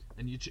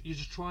 And you're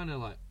just trying to,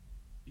 like,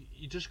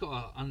 you just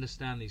got to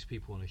understand these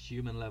people on a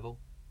human level.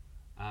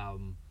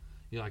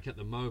 You know, like at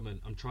the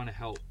moment, I'm trying to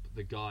help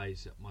the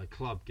guys at my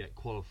club get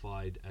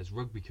qualified as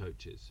rugby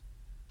coaches,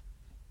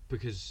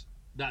 because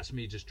that's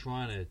me just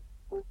trying to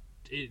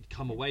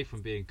come away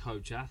from being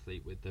coach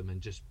athlete with them and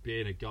just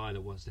being a guy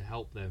that wants to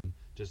help them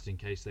just in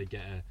case they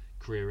get a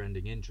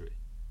career-ending injury.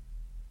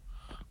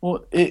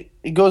 Well,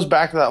 it goes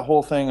back to that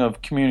whole thing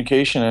of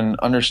communication and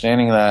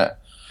understanding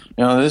that,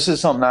 you know, this is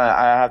something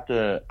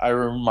that I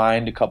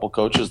remind a couple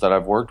coaches that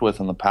I've worked with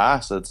in the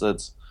past.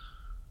 It's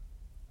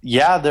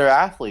yeah, they're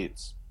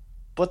athletes,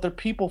 but they're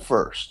people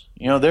first.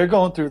 You know, they're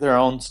going through their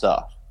own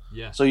stuff.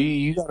 Yeah. So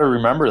you got to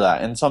remember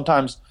that. And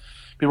sometimes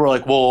people are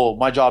like, well,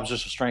 my job's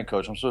just a strength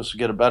coach. I'm supposed to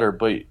get it better.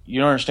 But you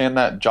don't understand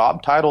that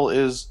job title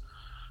is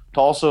to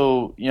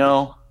also,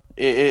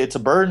 it's a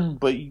burden,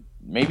 but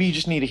maybe you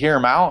just need to hear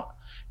them out,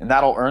 and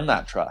that'll earn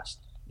that trust.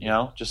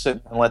 Just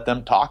sit and let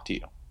them talk to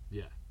you.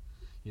 Yeah.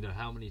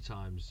 How many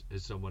times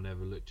has someone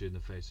ever looked you in the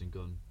face and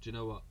gone, do you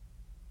know what?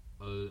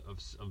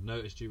 I've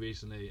noticed you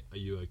recently. Are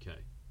you okay?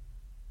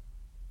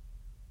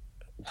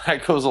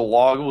 That goes a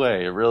long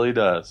way. It really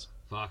does.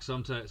 Fuck,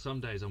 some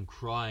days I'm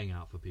crying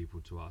out for people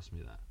to ask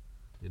me that,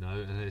 and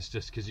it's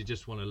just because you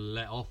just want to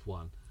let off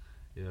one,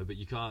 but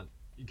you can't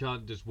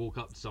just walk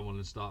up to someone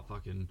and start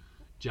fucking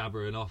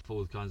jabbering off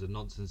all kinds of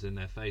nonsense in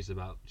their face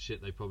about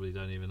shit they probably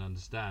don't even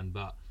understand.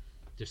 But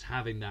just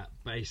having that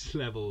base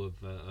level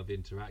of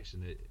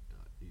interaction, it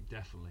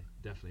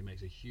definitely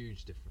makes a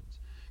huge difference.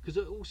 Because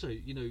also,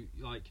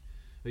 like,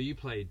 you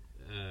played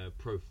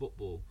pro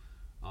football,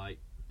 like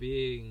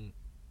being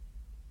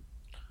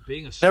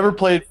a never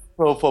played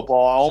pro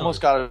football. I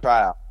almost got a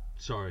tryout.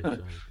 Sorry,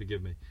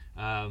 forgive me.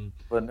 But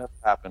it never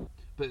happened.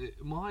 But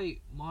my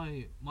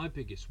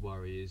biggest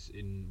worry is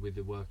with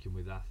working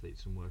with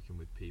athletes and working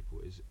with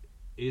people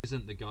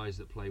isn't the guys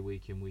that play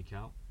week in, week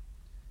out.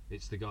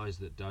 It's the guys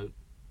that don't,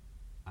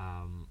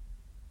 and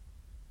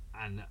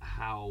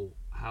how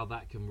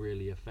that can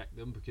really affect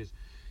them, because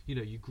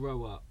you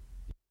grow up.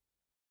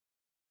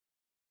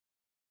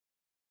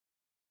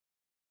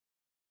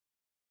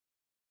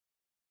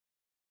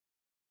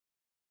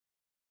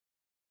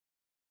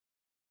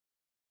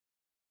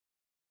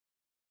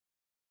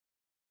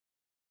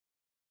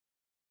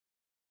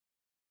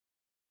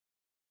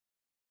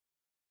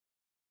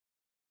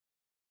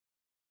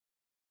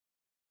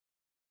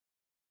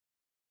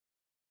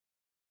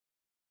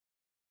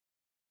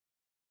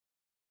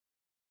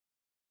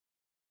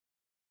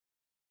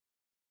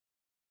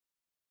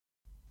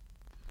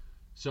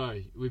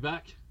 Sorry, we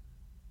back?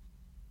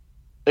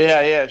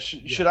 Yeah.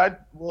 Should I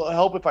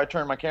help if I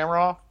turn my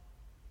camera off?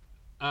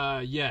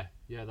 Yeah,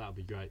 that'd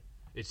be great.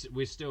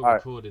 We're still All right.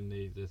 recording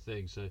the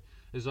thing, so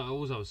it's like,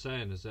 all I was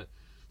saying is that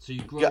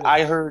you grow Yeah, up.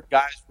 I heard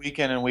guys week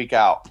in and week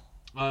out.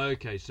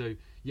 Okay, so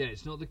yeah,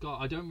 it's not the guy.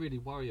 I don't really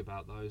worry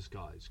about those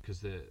guys because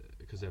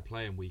they're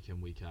playing week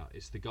in, week out.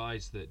 It's the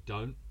guys that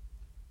don't,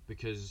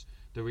 because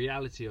the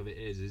reality of it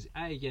is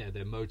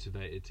they're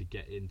motivated to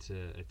get into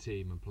a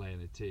team and play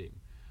in a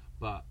team,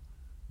 but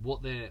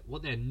what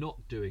they're not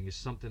doing is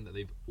something that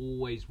they've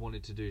always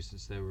wanted to do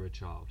since they were a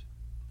child.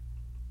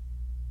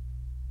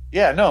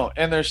 Yeah, no,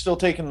 and they're still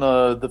taking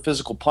the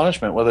physical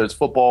punishment, whether it's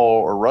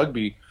football or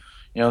rugby.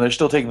 They're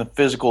still taking the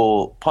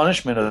physical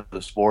punishment of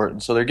the sport,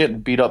 and so they're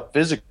getting beat up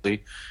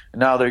physically. And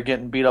now they're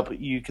getting beat up,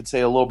 you could say,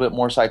 a little bit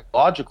more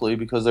psychologically,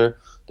 because they're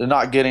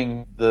not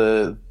getting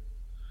the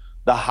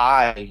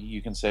high,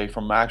 you can say,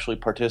 from actually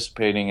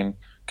participating and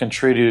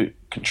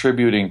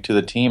contributing to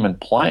the team and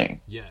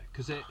playing. Yeah,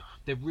 because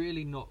they're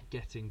really not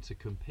getting to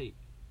compete.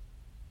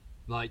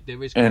 Like,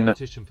 there is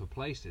competition for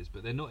places,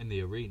 but they're not in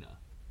the arena.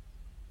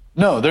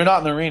 No, they're not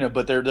in the arena,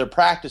 but they're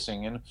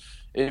practicing. And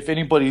if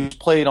anybody who's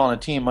played on a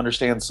team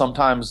understands,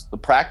 sometimes the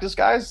practice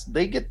guys,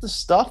 they get the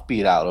stuff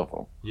beat out of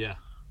them. Yeah,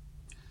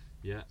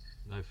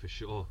 no, for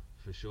sure.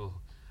 So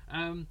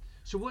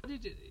what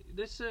did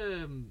let's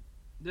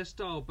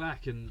dial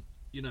back and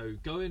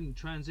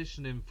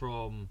transitioning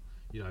from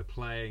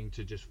playing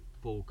to just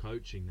full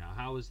coaching now.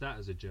 How was that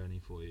as a journey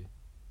for you?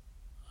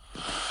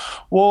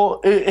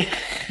 Well,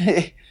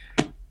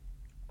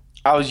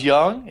 I was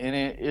young, and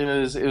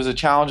it was a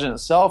challenge in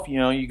itself.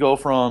 You go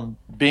from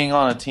being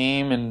on a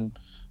team and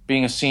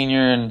being a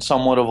senior and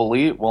somewhat of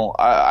elite. Well,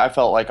 I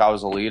felt like I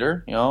was a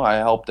leader. I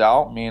helped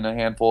out, me and a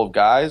handful of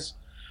guys.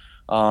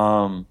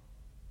 Then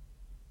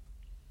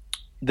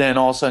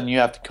all of a sudden you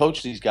have to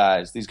coach these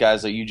guys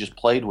that you just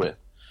played with.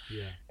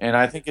 Yeah. And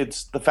I think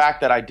it's the fact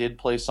that I did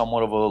play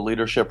somewhat of a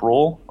leadership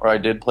role, or I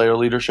did play a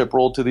leadership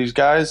role to these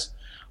guys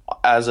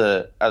as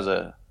a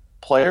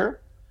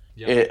player.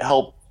 Yep. It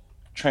helped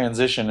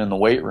transition in the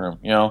weight room.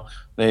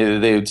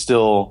 They would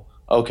still,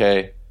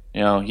 okay,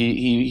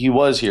 he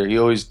was here. He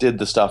always did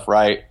the stuff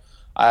right.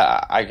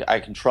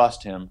 I can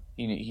trust him.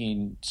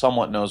 He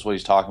somewhat knows what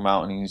he's talking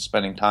about, and he's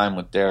spending time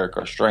with Derek,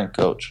 our strength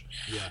coach.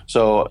 Yeah.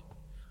 So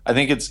I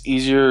think it's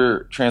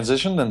easier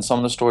transition than some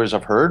of the stories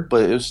I've heard,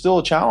 but it was still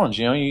a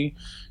challenge,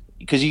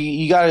 because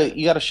you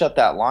gotta shut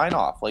that line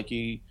off. Like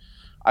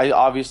I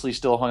obviously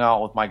still hung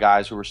out with my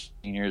guys who were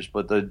seniors,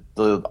 but the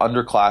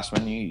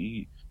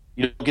underclassmen, you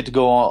don't get to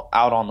go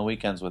out on the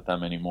weekends with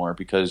them anymore,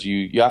 because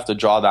you have to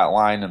draw that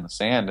line in the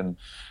sand, and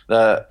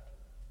that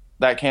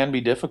can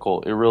be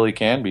difficult. It really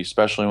can be,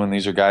 especially when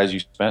these are guys you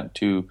spent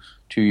two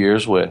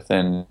years with,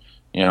 and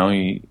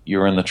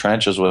you're in the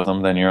trenches with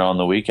them, then you're on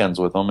the weekends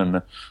with them,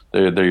 and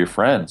they're your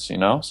friends,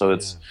 So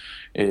it's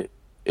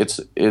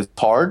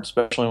hard,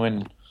 especially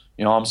when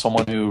I'm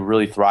someone who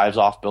really thrives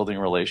off building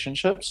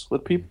relationships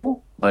with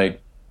people.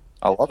 Like,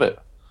 I love it.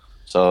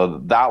 So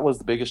that was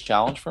the biggest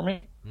challenge for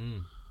me.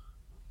 Mm.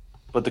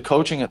 But the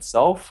coaching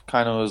itself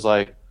kind of was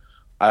like,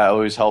 I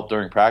always help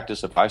during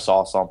practice if I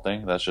saw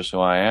something. That's just who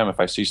I am. If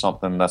I see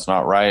something that's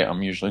not right,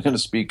 I'm usually going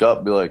to speak up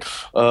and be like,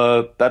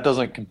 that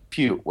doesn't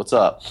compute. What's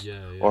up?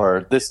 Yeah.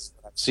 Or this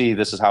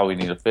is how we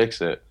need to fix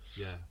it.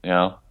 Yeah. You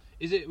know?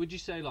 Would you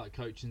say like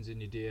coaching's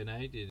in your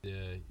DNA?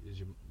 Is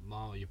your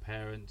mom or your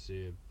parents,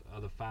 your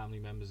other family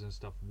members and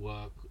stuff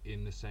work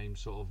in the same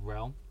sort of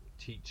realm,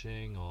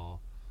 teaching or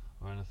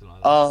anything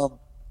like that?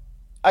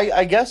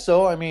 I guess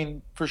so. I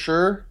mean, for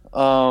sure.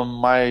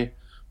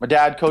 My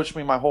dad coached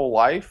me my whole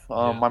life.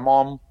 My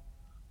mom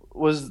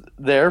was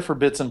there for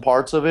bits and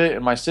parts of it,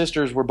 and my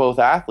sisters were both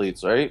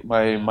athletes. Right.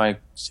 My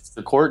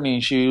sister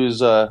Courtney, she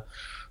was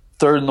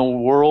third in the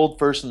world,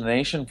 first in the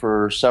nation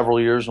for several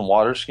years in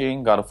water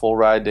skiing. Got a full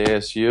ride to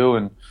ASU,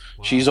 and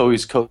she's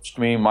always coached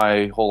me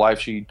my whole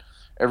life.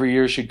 Every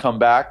year she'd come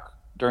back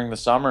during the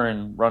summer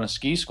and run a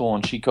ski school,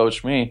 and she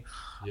coached me.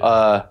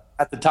 Yeah.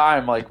 At the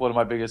time, like one of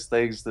my biggest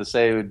things to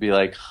say would be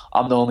like,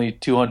 I'm the only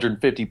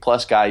 250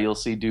 plus guy you'll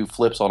see do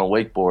flips on a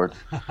wakeboard.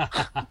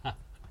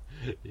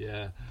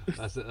 Yeah,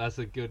 that's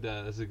a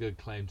good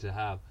claim to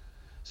have.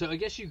 So I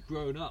guess you've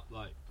grown up,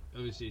 like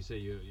obviously you say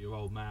your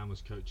old man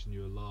was coaching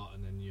you a lot,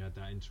 and then you had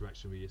that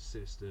interaction with your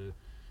sister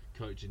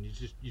coaching.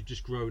 You've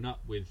just grown up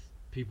with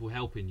people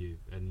helping you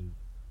and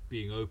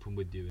being open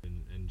with you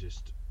and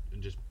just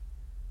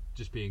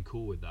being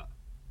cool with that.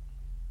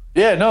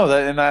 Yeah, no,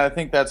 and I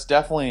think that's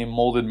definitely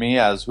molded me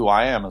as who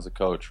I am as a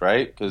coach,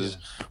 right? Because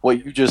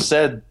what you just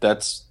said,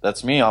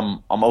 that's me.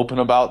 I'm open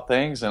about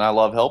things, and I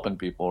love helping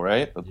people,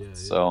 right? Yeah.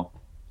 So,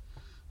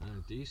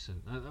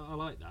 decent. I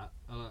like that.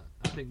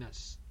 I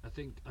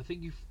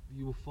think you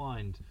will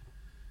find.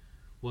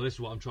 Well, this is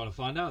what I'm trying to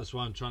find out. That's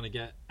why I'm trying to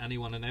get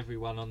anyone and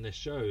everyone on this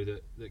show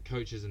that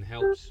coaches and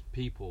helps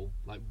people,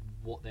 like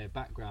what their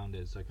background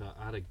is. Like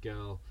I had a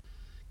girl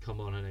come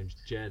on, her name's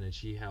Jen, and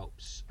she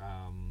helps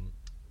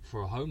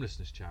for a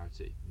homelessness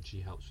charity, and she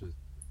helps with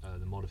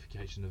the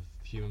modification of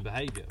human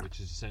behaviour, which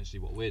is essentially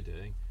what we're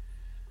doing.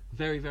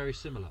 Very, very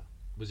similar.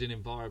 Was in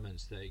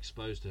environments that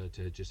exposed her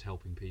to just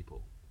helping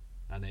people,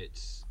 and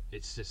it's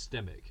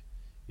systemic.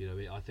 You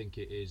know, I think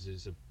it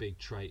is a big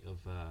trait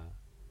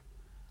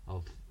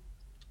of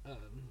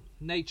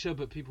nature,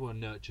 but people are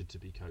nurtured to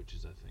be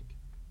coaches, I think.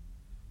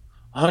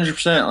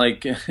 100%.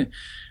 Like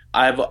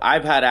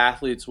I've had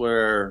athletes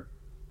where,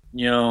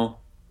 you know,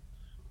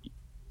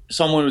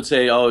 someone would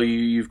say, "Oh,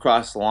 you've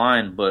crossed the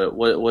line," but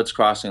what's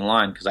crossing the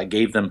line? Because I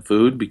gave them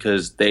food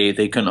because they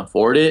couldn't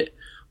afford it.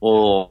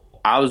 Well,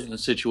 I was in a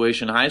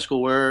situation in high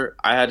school where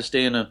I had to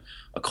stay in a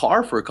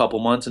car for a couple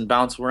months and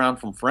bounce around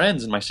from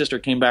friends, and my sister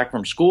came back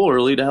from school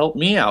early to help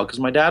me out because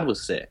my dad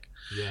was sick.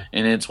 Yeah.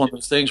 And it's one of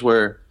those things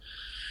where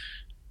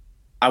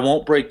I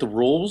won't break the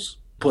rules,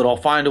 but I'll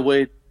find a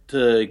way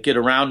to get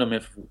around them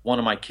if one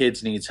of my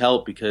kids needs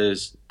help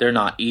because they're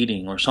not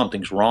eating or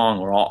something's wrong,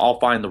 or I'll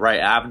find the right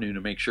avenue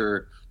to make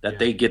sure that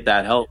they get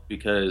that help,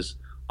 because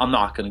I'm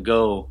not going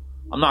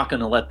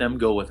to let them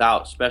go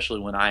without, especially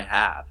when I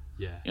have.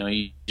 Yeah. You know,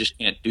 you just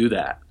can't do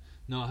that.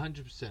 No,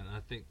 100%. I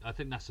think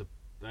that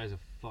is a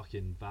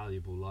fucking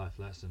valuable life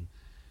lesson.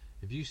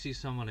 If you see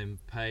someone in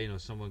pain or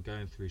someone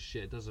going through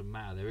shit, it doesn't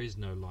matter. There is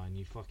no line.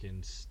 You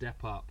fucking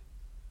step up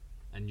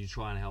and you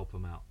try and help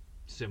them out.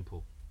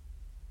 Simple.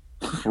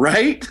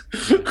 Right?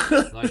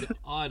 Yeah. Like,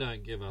 I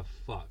don't give a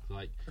fuck.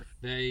 Like,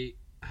 you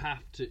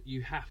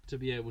have to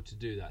be able to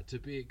do that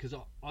because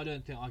I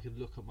don't think I could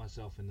look at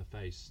myself in the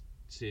face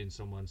seeing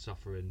someone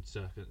suffer in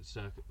certain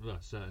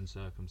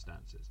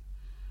circumstances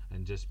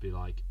and just be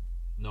like,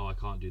 no, I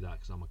can't do that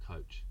because I'm a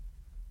coach.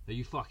 Are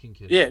you fucking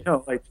kidding me?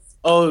 No, like,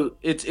 oh,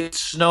 it's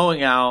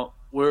snowing out.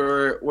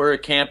 We're a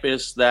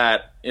campus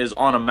that is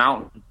on a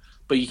mountain,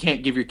 but you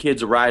can't give your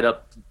kids a ride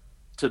up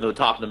to the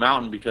top of the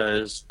mountain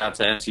because that's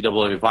an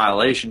NCAA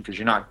violation because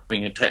you're not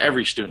giving it to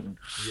every student.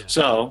 Yeah.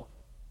 So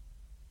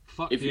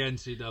fuck the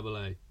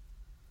NCAA.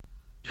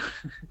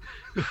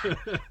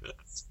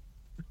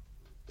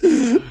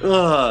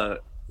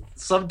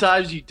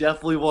 Sometimes you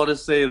definitely want to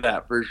say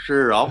that for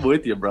sure. I'm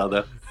with you,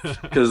 brother.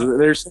 Because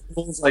there's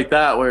things like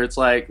that where it's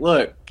like,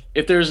 look,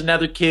 if there's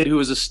another kid who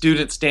was a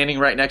student standing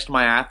right next to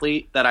my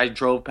athlete that I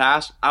drove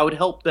past, I would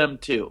help them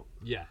too.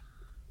 Yeah.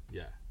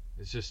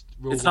 It's just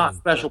it's not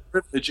special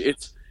privilege.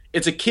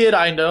 It's a kid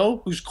I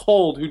know who's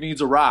cold who needs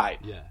a ride.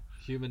 Yeah.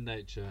 Human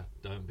nature.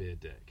 Don't be a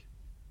dick.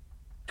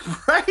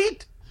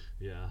 Right?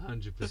 Yeah,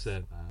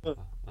 100%, man.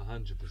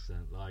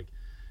 100%. Like,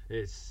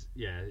 it's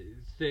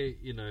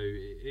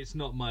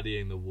not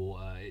muddying the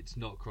water. It's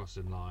not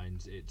crossing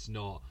lines. It's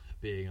not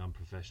being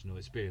unprofessional.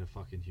 It's being a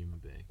fucking human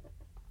being.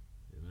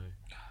 You know.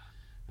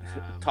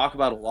 Talk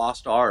about a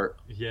lost art.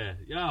 Yeah,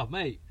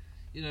 mate.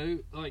 You know,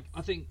 like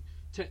I think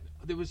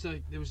there was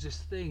this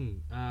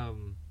thing,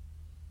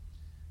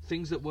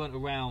 things that weren't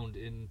around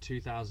in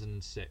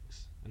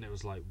 2006, and it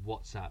was like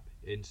WhatsApp,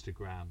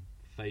 Instagram,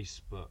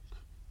 Facebook,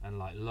 and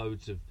like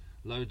loads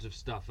of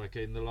stuff. Like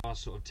in the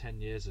last sort of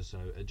 10 years or so,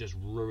 are just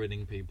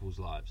ruining people's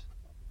lives.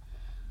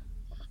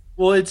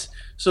 Well, it's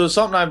so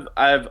something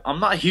I'm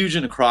not huge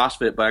into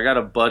CrossFit, but I got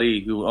a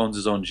buddy who owns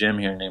his own gym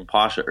here named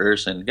Pasha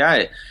Urson.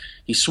 Guy,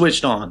 he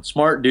switched on,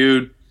 smart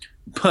dude,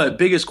 But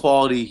biggest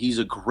quality, he's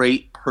a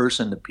great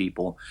person to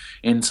people.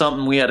 And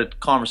something we had a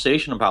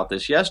conversation about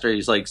this yesterday.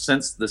 He's like,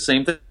 since the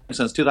same thing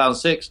since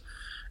 2006,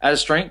 as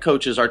strength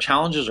coaches, our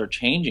challenges are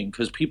changing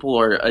because people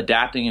are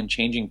adapting and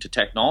changing to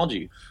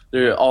technology.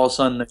 They're all of a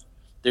sudden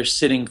they're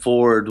sitting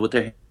forward with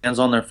their hands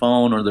on their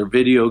phone or their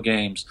video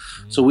games.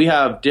 So we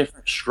have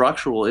different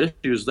structural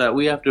issues that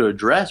we have to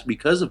address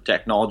because of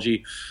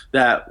technology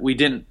that we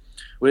didn't.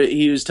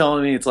 He was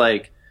telling me it's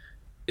like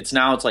 6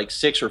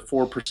 or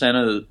 4%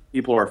 of the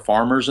people are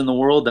farmers in the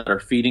world that are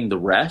feeding the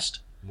rest.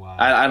 Wow.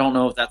 I don't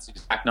know if that's the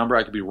exact number.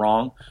 I could be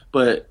wrong.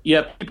 But you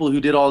have people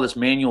who did all this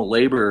manual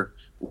labor,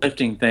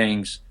 lifting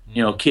things,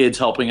 kids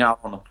helping out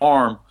on the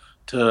farm,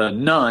 to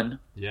none,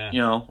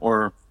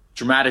 or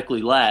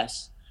dramatically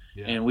less.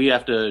 Yeah. And we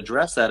have to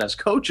address that as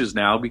coaches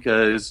now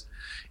because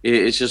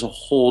it's just a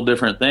whole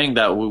different thing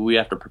that we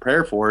have to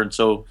prepare for. And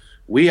so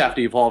we have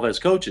to evolve as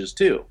coaches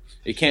too.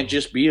 It can't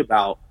just be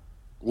about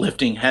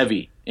lifting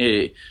heavy.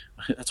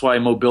 That's why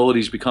mobility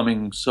is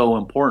becoming so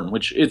important,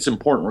 which it's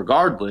important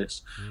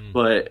regardless,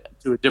 but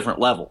to a different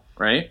level,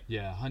 right?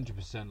 Yeah,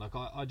 100%. Like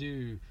I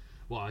do,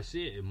 well, I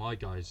see it in my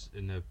guys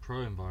in the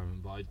pro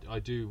environment, but I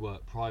do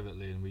work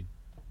privately, and we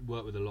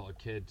work with a lot of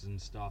kids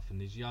and stuff, and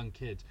these young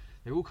kids,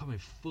 they're all coming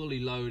fully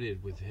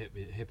loaded with hip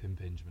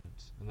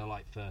impingements, and they're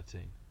like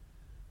 13.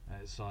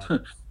 And it's like,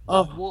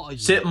 what are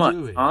you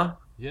doing? Huh?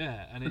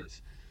 Yeah, and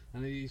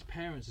these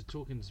parents are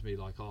talking to me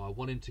like, I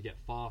want him to get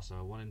faster,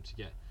 I want him to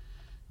get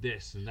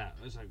this and that.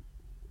 It's like,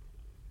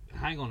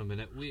 hang on a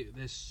minute,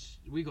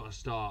 we got to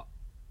start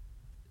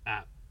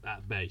at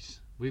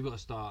base. We've got to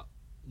start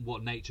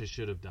what nature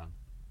should have done.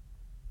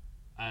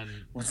 And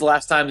when's the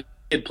last time a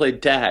kid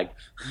played tag?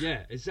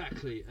 Yeah,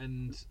 exactly.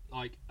 And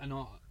I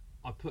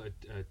put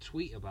a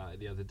tweet about it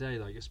the other day.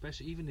 Like,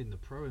 especially even in the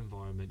pro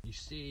environment, you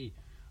see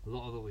a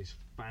lot of all these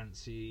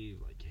fancy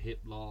like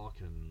hip lock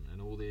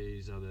and all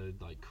these other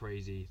like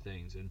crazy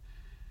things. And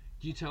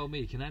you tell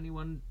me, can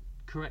anyone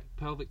correct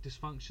pelvic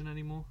dysfunction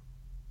anymore?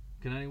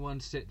 Can anyone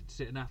sit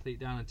an athlete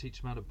down and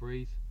teach them how to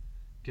breathe?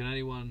 Can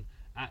anyone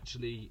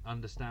actually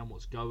understand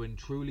what's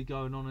truly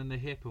going on in the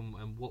hip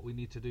and what we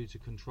need to do to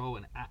control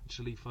and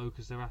actually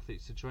focus their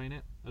athletes to train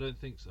it? I don't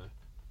think so.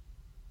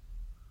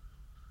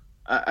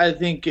 I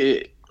think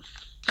it,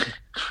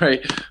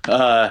 right.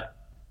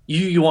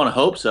 You want to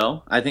hope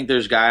so. I think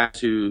there's guys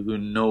who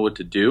know what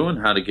to do and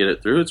how to get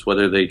it through. It's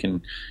whether they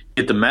can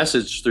get the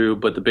message through,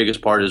 but the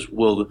biggest part is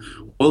will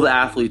the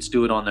athletes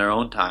do it on their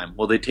own time?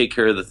 Will they take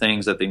care of the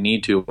things that they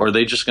need to? Or are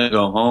they just going to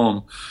go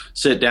home,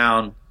 sit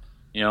down,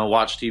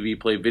 watch TV,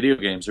 play video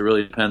games? It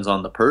really depends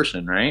on the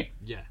person, right?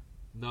 Yeah.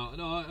 No,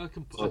 I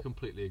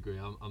completely agree.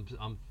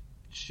 I'm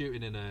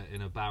shooting in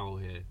a barrel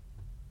here.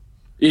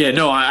 Yeah,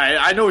 no,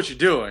 I know what you're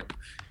doing.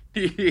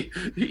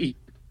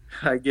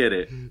 I get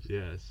it.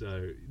 Yeah,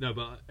 so no,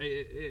 but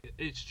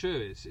it's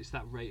true. It's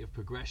that rate of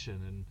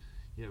progression,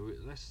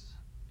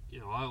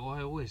 and I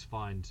always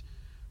find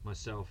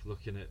myself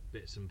looking at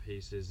bits and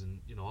pieces,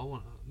 and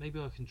maybe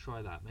I can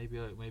try that.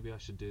 Maybe I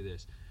should do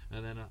this,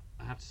 and then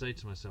I have to say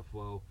to myself,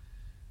 well,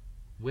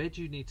 where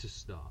do you need to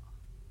start?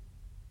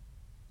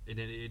 And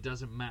it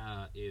doesn't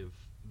matter if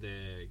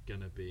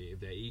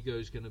their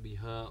ego's gonna be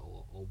hurt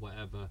or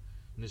whatever.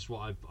 And this is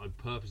what I've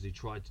purposely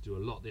tried to do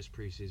a lot this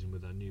preseason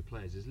with our new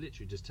players, is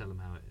literally just tell them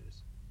how it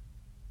is.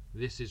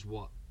 This is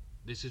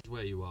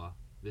where you are.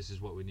 This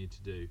is what we need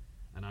to do.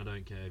 And I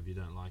don't care if you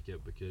don't like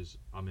it, because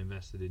I'm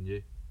invested in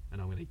you and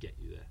I'm going to get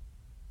you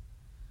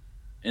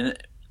there.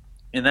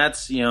 And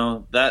that's,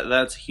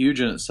 that's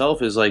huge in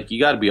itself, is like, you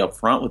got to be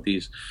upfront with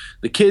these.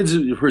 The kids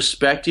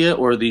respect you,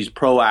 or these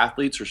pro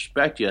athletes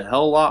respect you a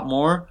hell of a lot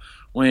more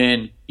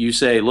when you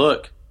say,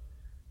 look,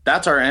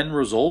 that's our end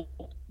result.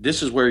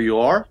 This is where you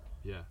are.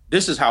 Yeah.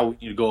 This is how we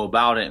need to go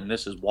about it, and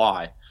this is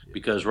why. Yeah.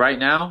 Because right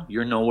now,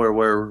 you're nowhere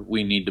where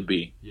we need to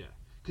be. Yeah.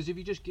 Because if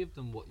you just give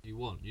them what you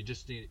want, you're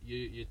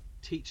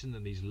teaching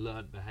them these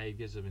learnt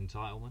behaviours of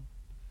entitlement,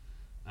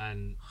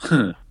 and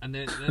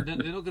they're not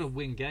going to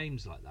win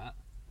games like that,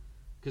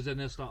 because then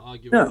they'll start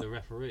arguing with the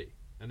referee,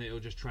 and it'll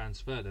just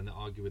transfer. Then they'll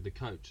argue with the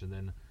coach, and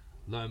then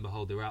lo and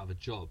behold, they're out of a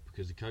job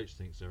because the coach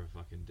thinks they're a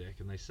fucking dick,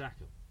 and they sack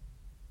them.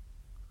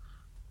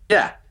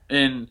 Yeah,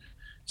 and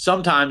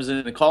sometimes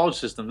in the college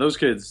system, those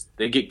kids,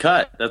 they get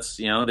cut. That's,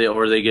 they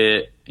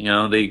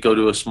go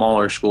to a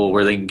smaller school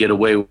where they can get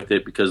away with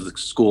it because the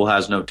school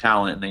has no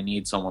talent and they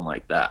need someone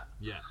like that.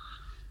 Yeah.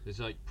 It's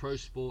like pro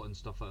sport and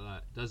stuff like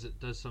that.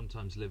 Does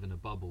sometimes live in a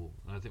bubble.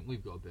 And I think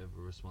we've got a bit of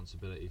a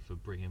responsibility for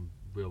bringing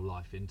real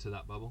life into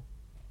that bubble.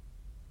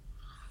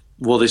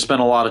 Well, they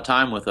spend a lot of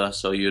time with us,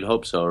 so you'd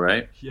hope so,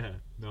 right? Yeah,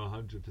 no,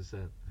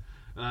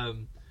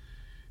 100%.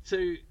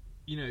 So,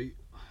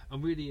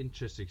 I'm really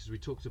interested because we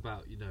talked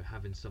about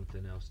having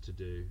something else to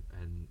do,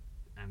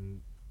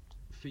 and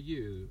for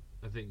you,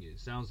 I think it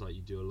sounds like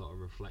you do a lot of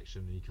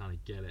reflection and you kind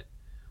of get it.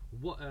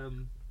 What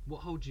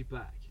holds you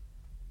back?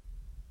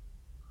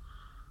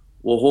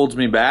 What holds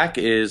me back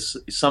is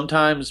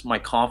sometimes my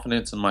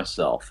confidence in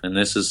myself, and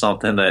this is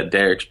something that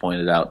Derek's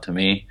pointed out to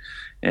me,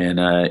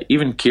 and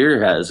even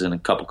Kier has in a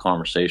couple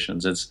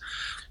conversations.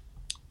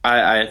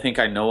 I think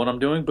I know what I'm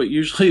doing, but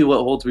usually what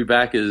holds me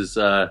back is,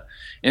 and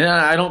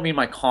I don't mean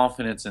my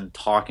confidence in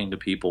talking to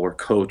people or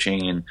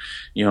coaching. And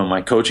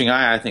my coaching,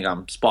 I think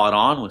I'm spot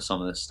on with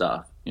some of this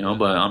stuff.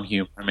 But I'm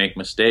human. I make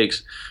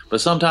mistakes.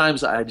 But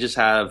sometimes I just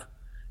have,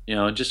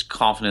 just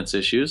confidence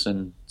issues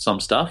and some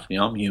stuff.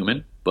 I'm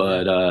human,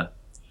 but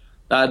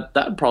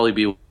that'd probably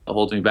be what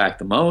holds me back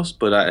the most.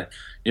 But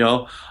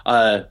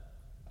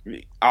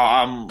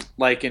I'm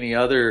like any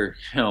other,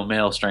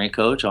 male strength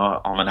coach.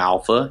 I'm an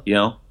alpha,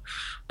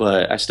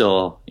 but I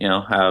still,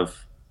 have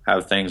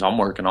things I'm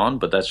working on.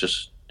 But that's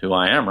just who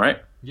I am,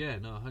 right? Yeah,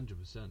 no,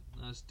 100%.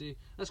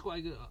 That's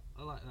quite good.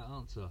 I like that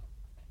answer.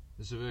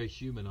 It's a very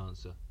human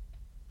answer.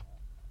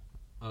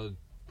 I'd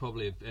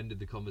probably have ended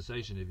the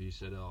conversation if you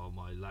said, "Oh,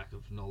 my lack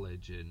of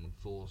knowledge in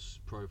force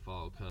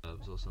profile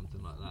curves" or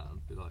something like that.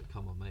 I'd be like,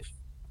 "Come on, mate."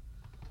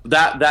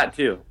 That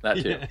too.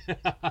 There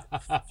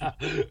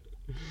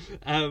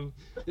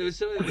was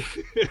something.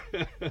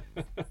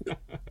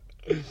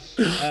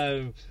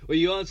 Well,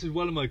 you answered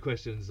one of my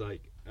questions.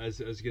 Like, as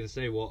I was going to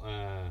say,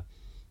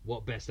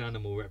 what best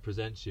animal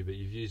represents you? But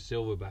you've used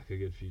silverback a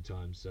good few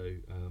times, so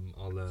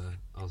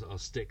I'll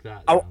stick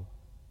that down.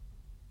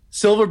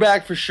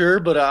 Silverback for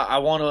sure, but I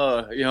want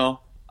to,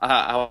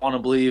 I want to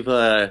believe,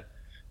 a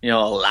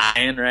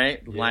lion,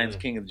 right? The lion's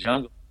king of the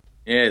jungle.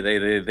 Yeah,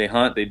 they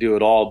hunt, they do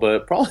it all,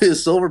 but probably a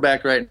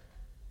silverback, right?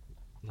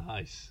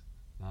 Nice,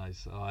 I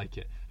like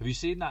it. Have you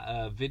seen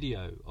that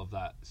video of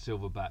that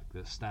silverback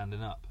that's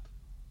standing up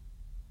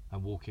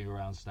and walking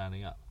around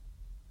standing up?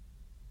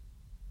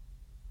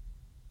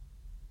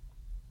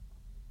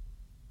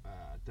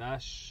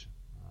 Dash.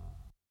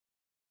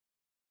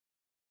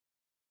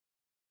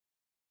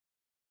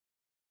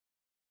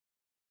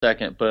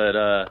 Second,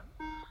 but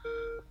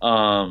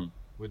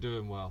we're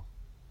doing well.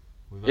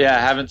 I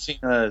haven't seen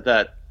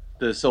the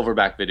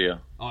silverback video.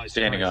 Oh, it's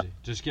standing crazy. up.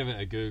 Just give it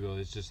a Google.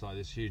 It's just like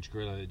this huge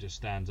gorilla that just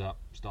stands up,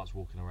 starts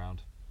walking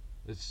around.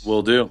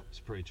 Will do. It's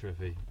pretty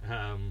trippy.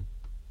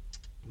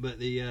 But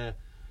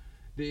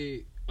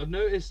I've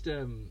noticed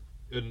and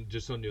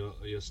just on your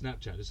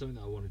Snapchat, there's something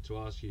that I wanted to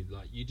ask you.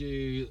 Like, you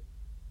do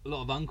a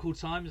lot of uncle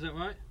time, is that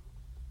right?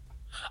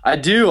 I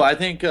do. I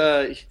think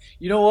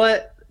you know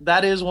what?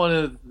 That is one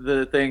of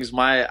the things.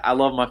 I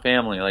love my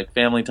family. Like,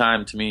 family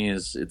time to me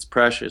it's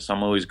precious.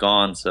 I'm always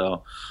gone,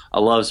 so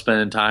I love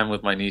spending time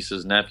with my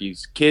nieces and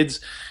nephews. Kids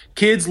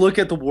look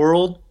at the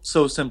world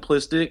so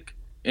simplistic,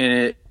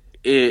 and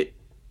it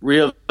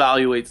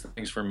reevaluates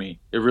things for me.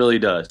 It really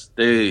does.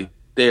 They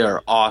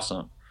are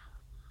awesome.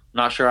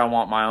 Not sure I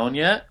want my own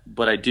yet,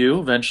 but I do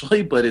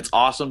eventually. But it's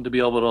awesome to be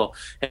able to,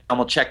 hey, I'm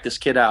gonna check this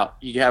kid out.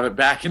 You can have it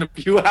back in a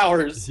few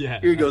hours.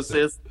 Yeah. Here you go,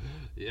 sis.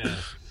 Yeah.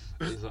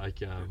 It's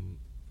like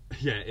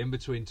in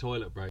between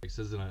toilet breaks,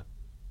 isn't it?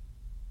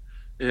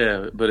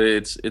 Yeah, but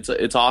it's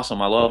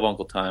awesome. I love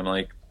Uncle Time.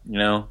 Like,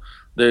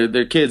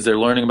 they're kids. They're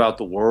learning about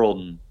the world,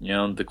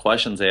 and the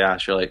questions they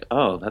ask, you're like,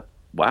 oh,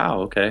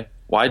 wow, okay.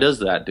 Why does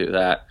that do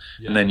that?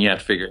 Yeah. And then you have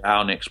to figure it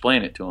out and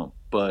explain it to them.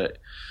 But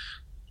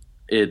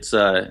it's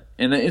and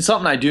it's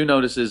something I do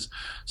notice is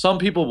some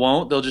people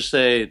won't. They'll just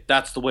say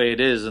that's the way it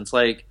is. And it's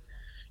like,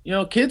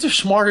 kids are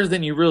smarter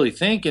than you really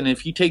think, and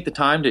if you take the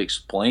time to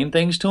explain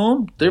things to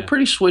them, they're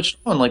pretty switched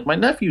on. Like, my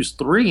nephew's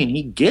 3 and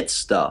he gets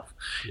stuff.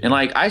 Yeah. And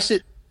like,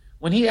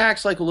 when he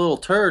acts like a little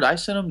turd, I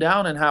sit him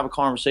down and have a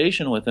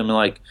conversation with him and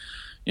like,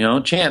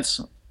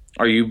 Chance,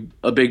 are you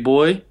a big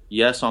boy?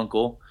 Yes,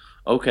 uncle.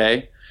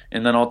 Okay.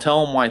 And then I'll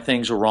tell him why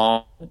things are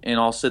wrong, and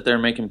I'll sit there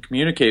and make him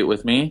communicate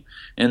with me.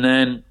 And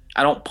then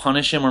I don't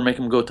punish him or make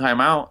him go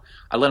timeout.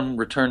 I let him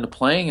return to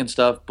playing and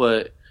stuff,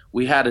 but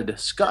we had a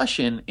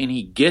discussion, and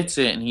he gets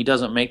it, and he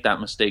doesn't make that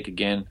mistake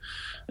again.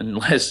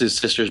 Unless his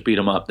sisters beat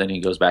him up, then he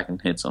goes back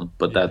and hits them.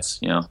 But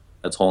that's a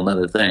whole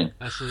nother thing.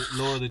 That's the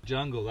law of the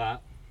jungle,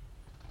 that.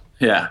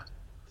 Yeah.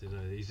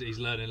 He's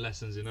learning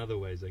lessons in other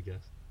ways, I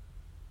guess.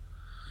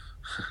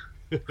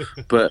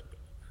 But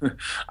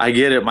I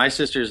get it. My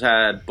sisters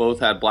both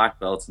had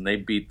black belts, and they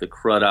beat the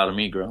crud out of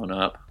me growing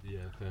up. Yeah,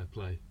 fair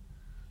play.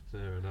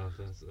 Fair enough.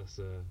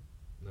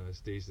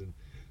 That's decent.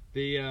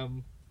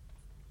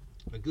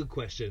 A good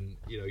question,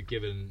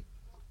 given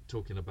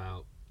talking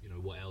about,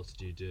 what else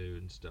do you do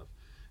and stuff.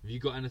 Have you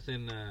got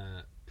anything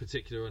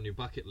particular on your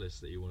bucket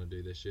list that you want to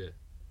do this year?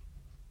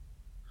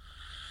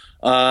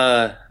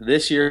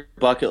 This year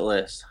bucket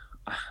list.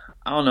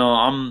 I don't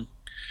know.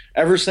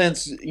 Ever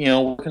since,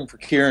 working for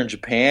Kira in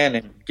Japan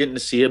and getting to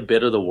see a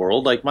bit of the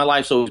world, like, my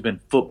life's always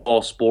been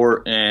football,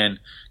 sport, and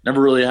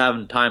never really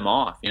having time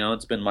off.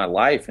 It's been my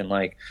life. And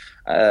like,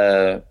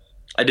 I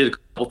did a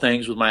couple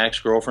things with my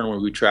ex-girlfriend where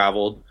we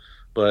traveled,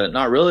 but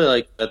not really.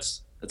 Like,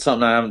 that's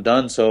something I haven't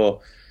done.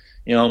 So,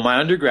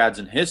 my undergrad's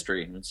in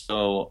history, and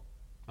so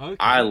okay.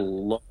 I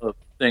love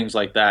things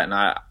like that. And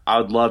I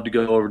would love to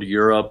go over to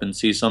Europe and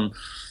see some.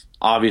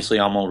 Obviously,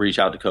 I'm gonna reach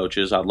out to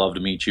coaches. I'd love to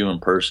meet you in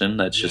person.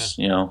 That's just,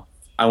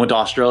 I went to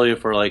Australia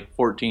for like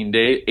 18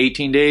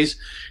 days,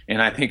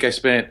 and I think I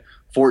spent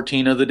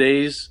 14 of the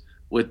days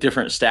with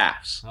different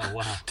staffs. Oh,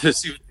 wow. To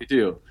see what they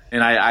do.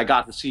 And I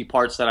got to see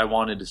parts that I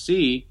wanted to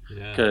see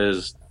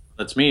because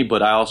that's me,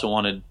 but I also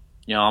wanted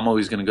I'm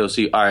always going to go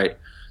see, all right,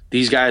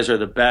 these guys are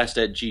the best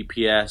at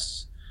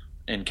GPS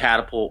and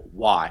catapult.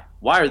 Why?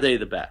 Why are they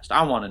the best?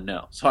 I want to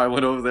know. So I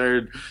went over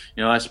there.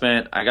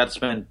 I got to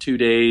spend 2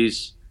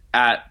 days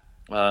at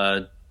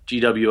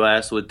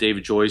GWS with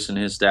David Joyce and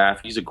his staff.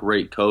 He's a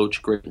great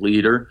coach, great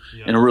leader,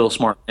 and a real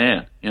smart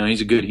man.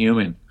 He's a good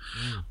human.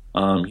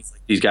 He's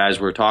like these guys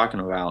we're talking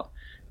about.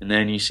 And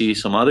then you see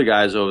some other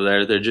guys over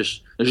there. They're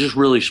just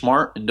really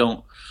smart and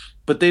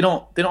they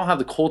don't have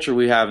the culture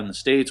we have in the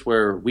States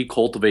where we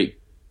cultivate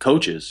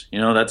coaches.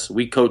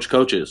 We coach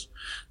coaches.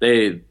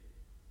 They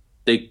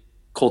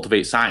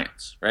cultivate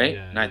science, right?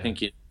 And I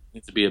think it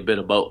needs to be a bit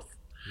of both.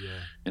 Yeah.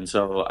 And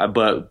so,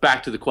 but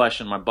back to the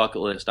question, my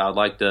bucket list. I'd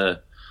like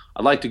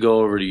to go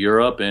over to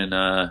Europe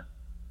and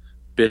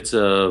bits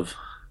of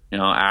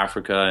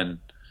Africa and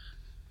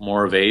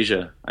more of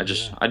Asia. I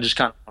just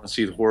kind of want to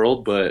see the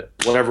world, but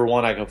whatever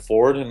one I can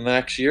afford in the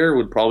next year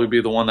would probably be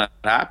the one that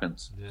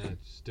happens. Yeah,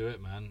 just do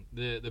it, man.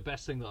 The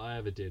best thing that I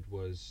ever did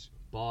was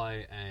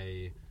buy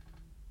a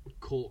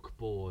cork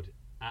board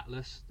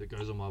atlas that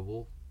goes on my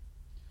wall.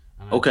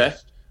 And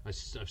I've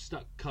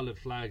stuck coloured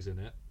flags in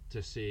it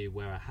to see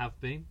where I have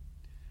been,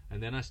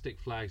 and then I stick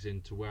flags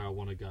into where I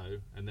want to go,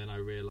 and then I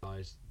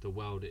realise the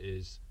world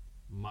is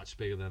much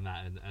bigger than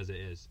that, and as it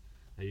is,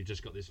 and you've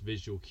just got this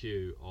visual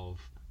cue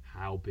of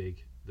how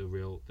big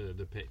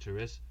the picture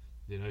is,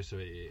 So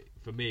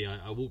for me,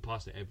 I walk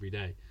past it every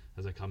day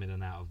as I come in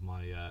and out of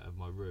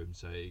my room.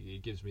 So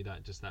it gives me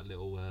that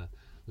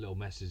little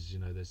message.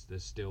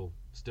 There's still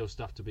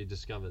stuff to be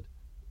discovered.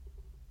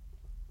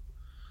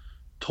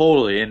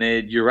 Totally, and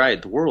you're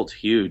right. The world's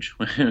huge.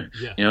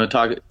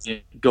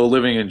 Go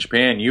living in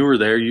Japan. You were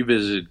there. You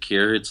visited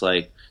Kure. It's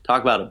like,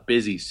 talk about a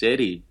busy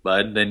city,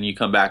 bud. Then you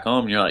come back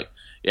home, and you're like,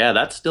 yeah,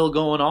 that's still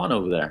going on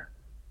over there.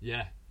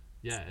 Yeah,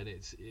 and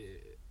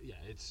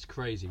it's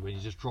crazy when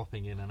you're just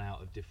dropping in and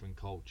out of different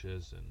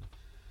cultures,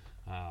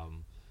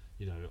 and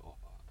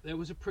there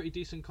was a pretty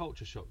decent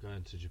culture shock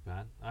going to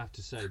Japan, I have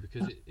to say,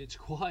 because it's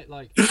quite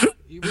like,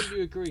 wouldn't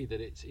you agree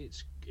that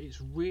it's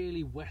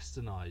really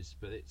westernized,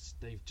 but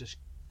they've just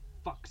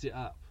fucked it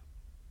up.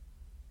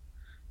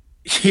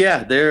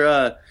 Yeah, they're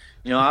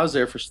I was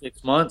there for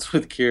 6 months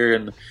with Kure,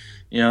 and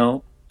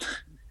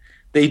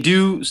they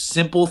do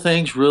simple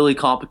things really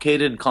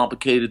complicated and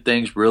complicated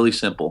things really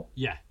simple.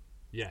 Yeah,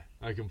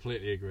 I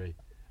completely agree.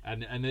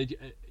 And they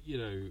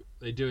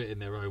they do it in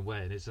their own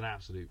way, and it's an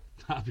absolute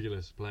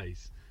fabulous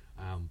place.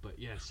 But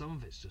yeah, some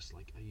of it's just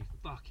like, are you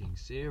fucking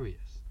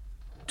serious?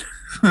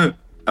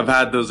 I've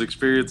had those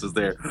experiences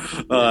there.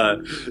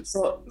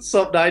 So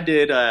something I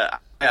did,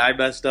 I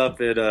messed up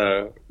and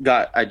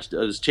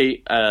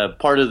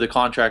part of the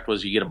contract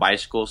was you get a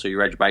bicycle, so you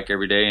ride your bike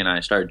every day, and I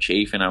started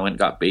chafing. I went and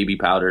got baby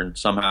powder, and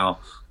somehow,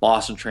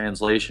 lost in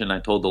translation, I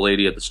told the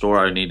lady at the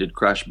store I needed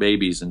crushed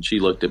babies, and she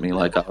looked at me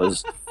like I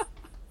was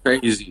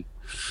crazy.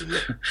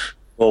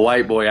 Well,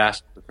 white boy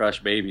asked for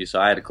crushed babies,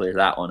 so I had to clear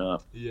that one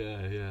up.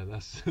 Yeah,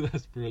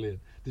 that's brilliant.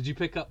 Did you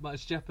pick up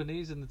much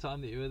Japanese in the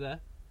time that you were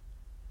there?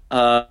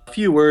 A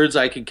few words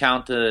I could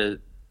count to,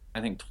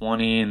 I think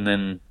 20, and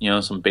then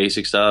some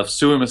basic stuff.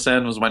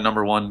 Sumimasen was my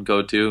number one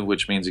go-to,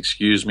 which means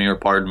excuse me or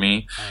pardon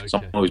me. Okay. So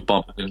I'm always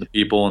bumping into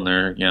people, and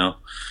they're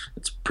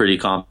it's pretty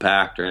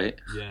compact, right?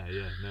 Yeah,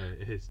 no,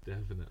 it is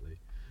definitely.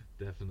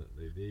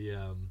 The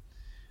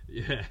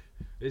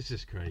it's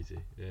just crazy.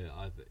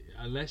 Yeah,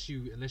 unless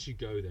you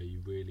go there,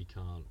 you really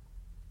can't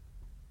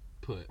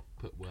put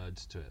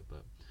words to it.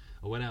 But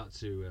I went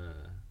to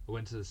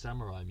the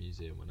Samurai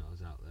Museum when I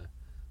was out there,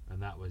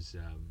 and that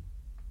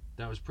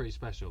was pretty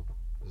special.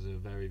 It was a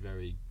very,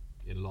 very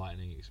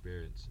enlightening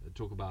experience.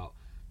 Talk about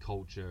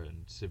culture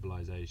and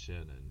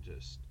civilization and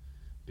just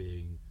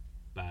being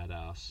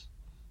badass.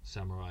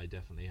 Samurai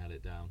definitely had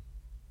it down.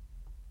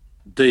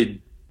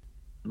 They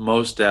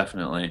most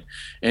definitely.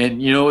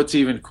 And what's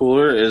even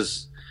cooler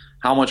is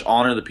how much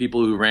honor the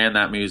people who ran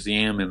that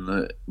museum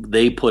and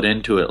they put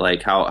into it,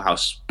 like how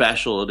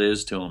special it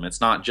is to them.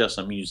 It's not just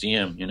a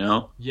museum,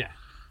 Yeah.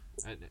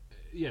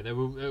 They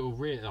were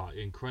really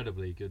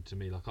incredibly good to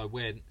me. Like, I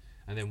went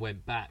and then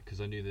went back because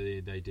I knew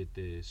that they did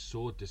the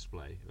sword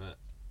display,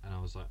 and I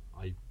was like,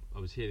 I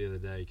was here the other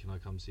day, can I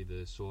come see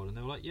the sword? And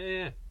they were like,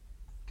 yeah,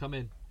 come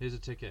in, here's a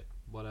ticket,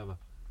 whatever,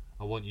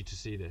 I want you to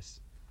see this,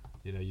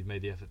 you've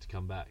made the effort to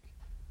come back.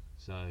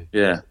 So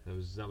yeah, that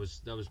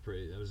was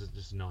pretty, that was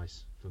just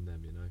nice from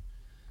them.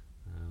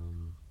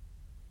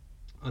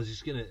 I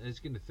was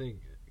gonna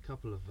think a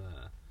couple of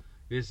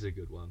this is a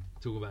good one,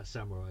 talk about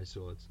samurai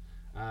swords.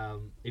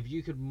 If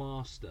you could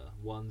master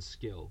one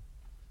skill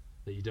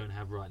that you don't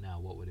have right now,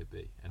 what would it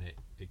be? And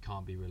it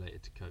can't be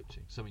related to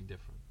coaching. Something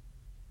different.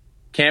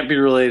 Can't be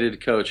related to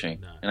coaching.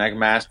 No. And I can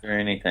master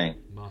anything.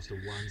 Master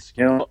one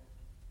skill.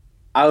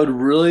 I would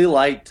really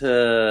like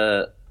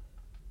to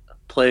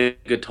play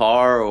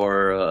guitar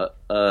or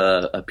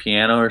a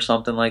piano or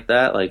something like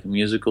that, like a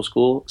musical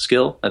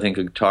skill. I think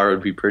a guitar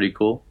would be pretty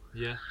cool.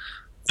 Yeah.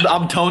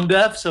 I'm tone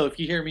deaf, so if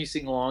you hear me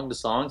sing along to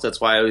songs,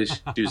 that's why I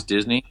always choose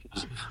Disney.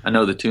 I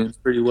know the tunes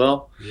pretty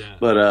well. Yeah.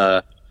 But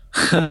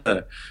I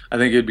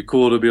think it'd be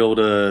cool to be able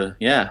to,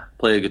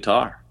 play a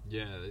guitar.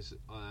 Yeah,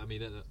 I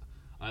mean,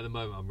 at the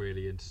moment, I'm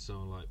really into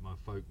something like my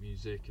folk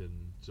music and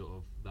sort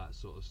of that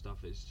sort of stuff.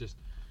 It's just,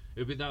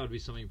 that would be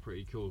something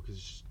pretty cool because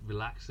it's just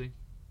relaxing.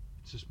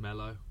 It's just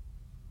mellow.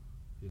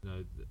 You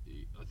know,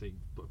 I think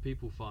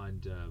people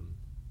find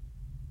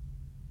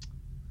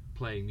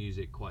playing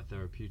music quite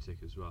therapeutic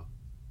as well.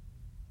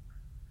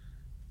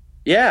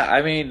 Yeah,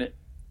 I mean,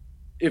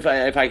 if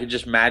I could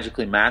just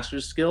magically master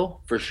the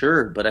skill, for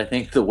sure. But I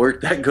think the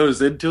work that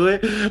goes into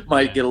it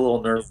might get a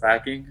little nerve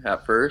wracking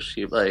at first.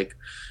 You're like,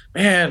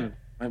 man,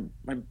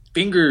 my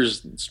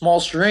fingers, small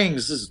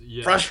strings, this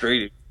is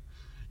frustrating.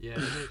 Yeah,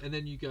 and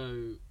then you go,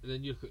 and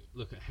then you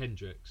look at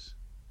Hendrix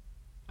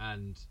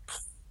and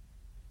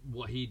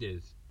what he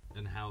did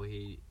and how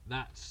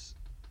that's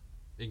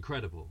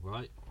incredible,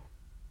 right?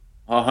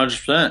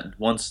 100%.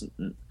 Once,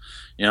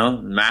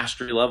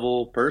 mastery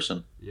level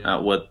person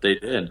at what they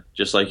did.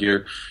 Just like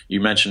you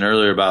mentioned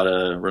earlier about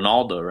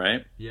Ronaldo,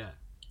 right? Yeah.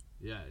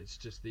 It's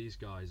just these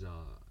guys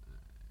are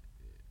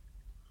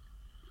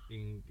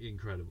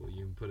incredible.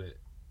 You can put it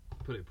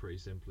pretty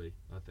simply,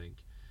 I think.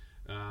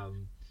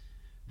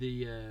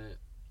 The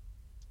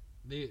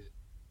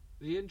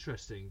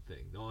interesting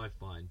thing that I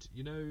find,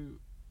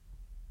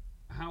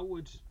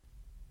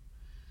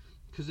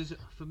 because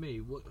for me,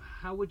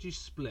 how would you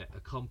split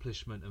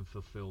accomplishment and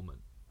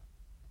fulfillment?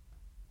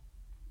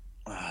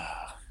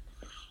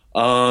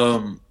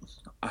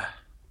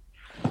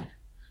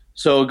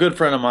 So a good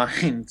friend of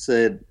mine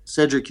said,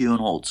 Cedric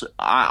Ewenholtz,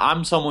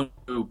 I'm someone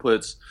who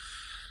puts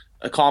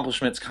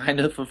accomplishments kind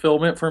of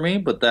fulfillment for me,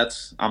 but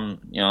I'm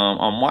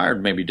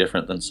wired maybe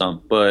different than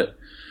some, but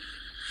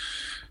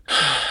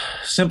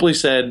simply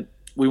said,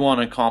 we want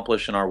to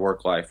accomplish in our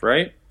work life,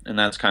 right? And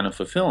that's kind of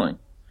fulfilling.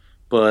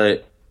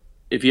 But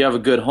if you have a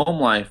good home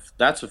life,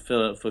 that's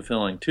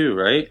fulfilling too,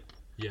 right?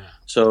 Yeah.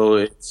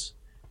 So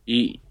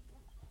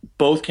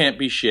both can't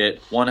be shit.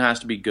 One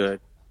has to be good.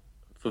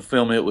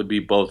 Fulfillment would be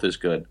both as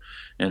good.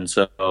 And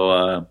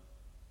so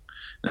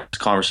this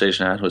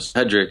conversation I had with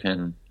Cedric,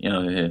 and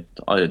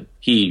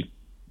he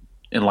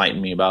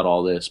enlightened me about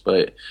all this.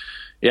 But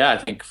yeah, I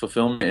think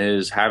fulfillment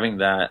is having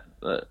that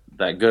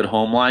good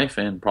home life,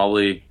 and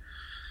probably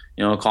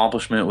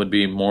accomplishment would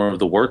be more of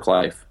the work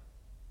life,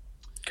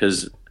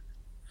 because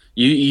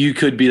you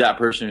could be that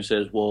person who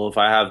says, well, if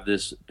I have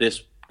this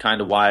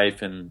kind of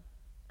wife and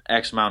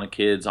X amount of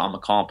kids, I'm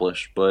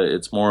accomplished. But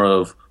it's more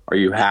of, are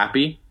you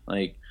happy?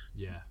 Like,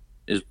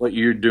 is what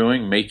you're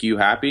doing make you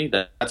happy?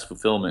 That's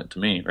fulfillment to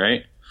me,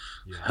 right?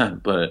 Yeah.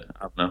 But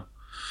I don't know.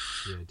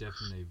 Yeah,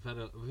 definitely.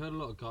 We've had a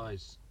lot of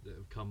guys that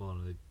have come on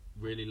and they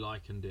really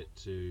likened it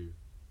to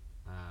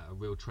a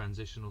real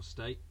transitional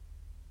state.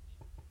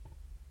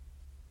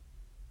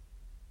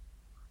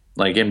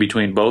 Like in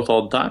between both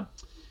all the time?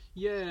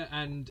 Yeah,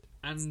 and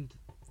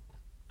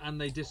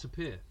they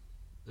disappear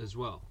as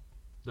well.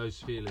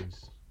 Those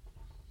feelings.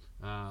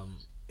 I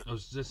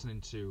was listening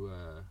to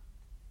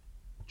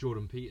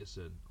Jordan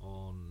Peterson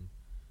on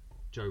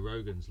Joe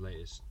Rogan's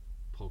latest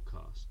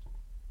podcast,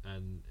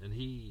 and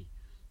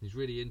he's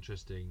really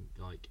interesting.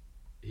 Like,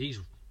 he's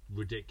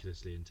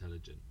ridiculously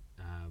intelligent,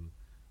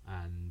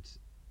 and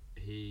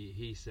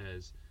he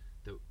says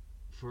that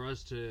for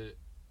us to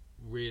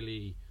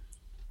really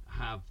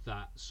have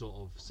that sort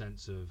of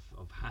sense of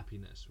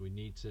happiness, we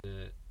need to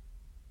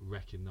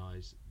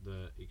recognize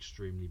the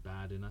extremely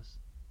bad in us.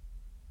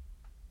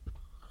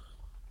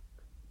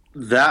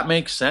 That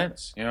makes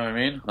sense. You know what I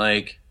mean?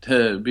 Like,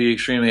 to be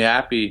extremely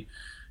happy,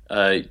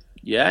 you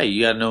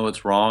gotta know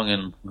what's wrong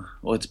and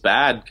what's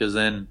bad, because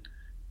then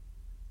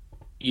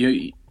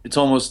it's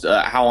almost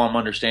how I'm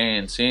understanding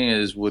and seeing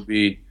it would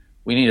be,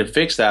 we need to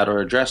fix that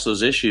or address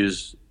those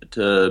issues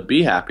to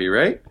be happy,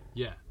 right?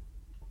 Yeah,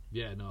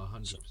 no,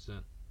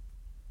 100%.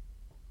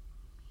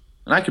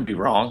 And I could be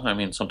wrong. I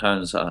mean,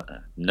 sometimes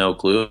no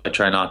clue. I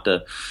try not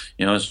to,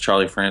 as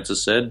Charlie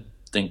Francis said,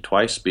 think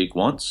twice, speak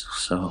once.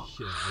 So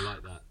yeah,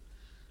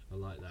 I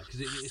like that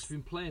because it's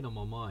been playing on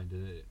my mind,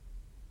 and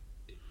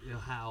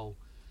how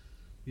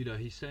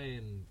he's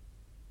saying.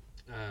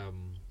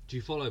 Do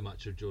you follow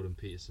much of Jordan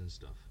Peterson's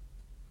stuff?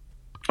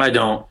 I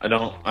don't. I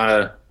don't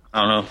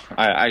know.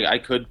 I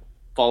could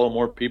follow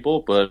more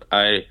people, but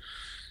I'm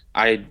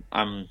I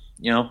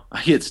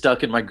get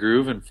stuck in my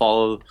groove and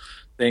follow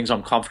things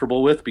I'm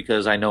comfortable with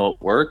because I know it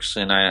works,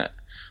 and I'm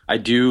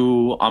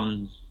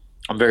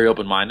very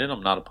open-minded.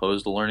 I'm not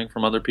opposed to learning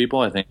from other people.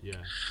 I think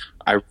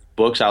I read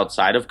books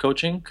outside of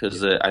coaching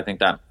because I think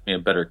that makes me a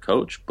better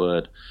coach.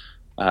 But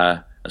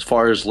as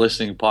far as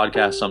listening to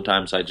podcasts,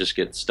 sometimes I just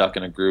get stuck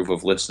in a groove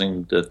of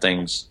listening to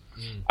things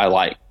I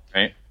like.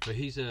 Right? But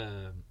he's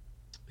a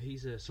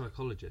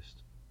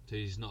psychologist, so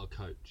he's not a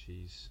coach.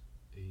 He's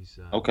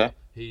okay.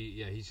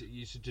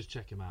 You should just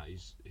check him out.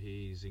 He's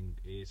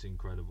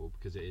incredible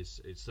because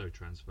it's so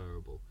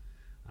transferable.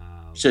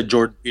 You said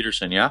Jordan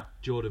Peterson, yeah?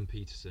 Jordan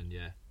Peterson,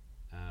 yeah.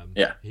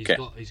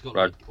 He's got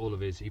like all of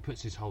his. He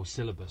puts his whole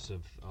syllabus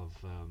of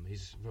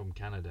he's from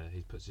Canada.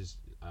 He puts his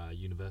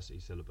university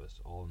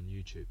syllabus on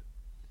YouTube,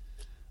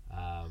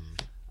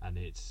 and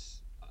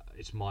it's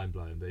mind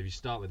blowing. But if you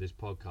start with this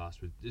podcast,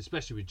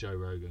 especially with Joe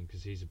Rogan,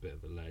 because he's a bit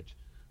of a ledge,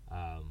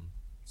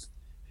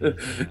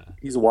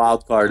 He's a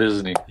wild card,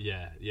 isn't he?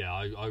 Yeah.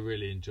 I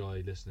really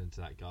enjoy listening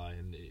to that guy,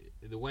 and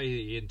the way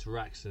he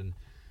interacts and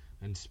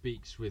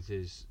speaks with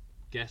his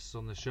guests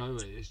on the show.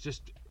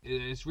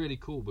 It's really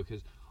cool,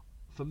 because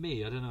for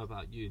me, I don't know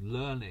about you,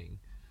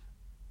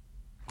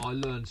 I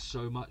learn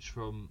so much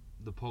from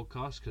the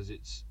podcast, because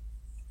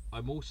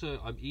I'm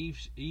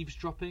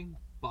eavesdropping,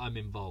 but I'm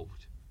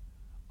involved.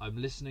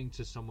 I'm listening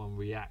to someone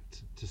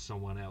react to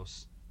someone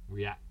else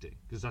reacting,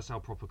 because that's how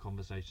proper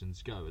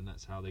conversations go, and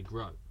that's how they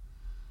grow.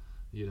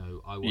 You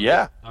know, I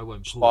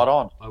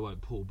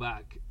won't pull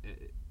back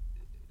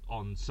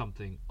on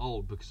something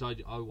old, because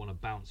I want to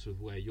bounce with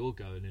where you're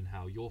going and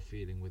how you're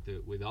feeling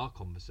with our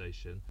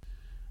conversation,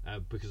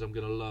 because I'm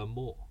going to learn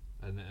more,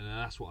 and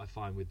that's what I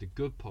find with the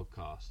good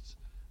podcasts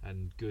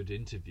and good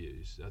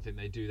interviews. I think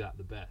they do that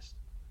the best.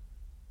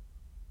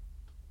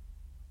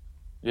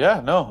 Yeah,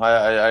 no,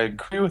 I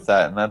agree with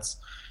that, and that's,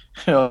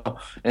 and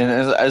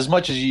as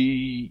much as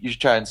you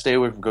try and stay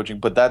away from coaching,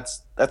 but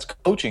that's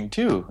coaching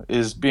too,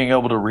 is being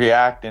able to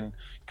react and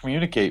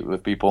communicate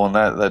with people, and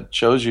that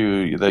shows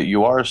you that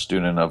you are a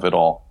student of it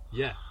all.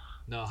 Yeah,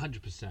 no,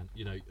 100%.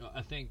 You know,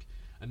 I think,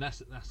 and that's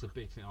the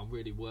big thing. I'm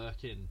really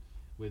working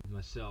with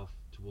myself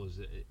towards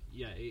it.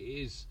 You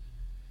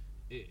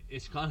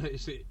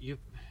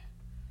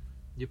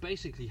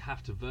basically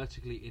have to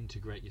vertically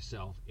integrate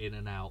yourself in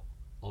and out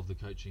of the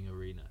coaching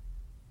arena,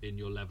 in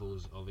your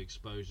levels of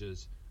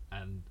exposures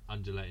and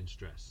undulating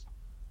stress,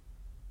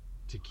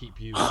 to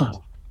keep you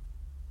involved.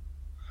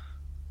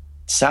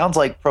 Sounds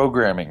like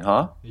programming,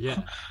 huh?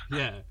 Yeah.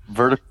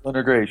 Vertical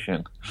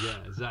integration. Yeah,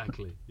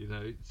 exactly. You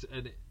know,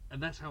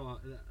 and that's how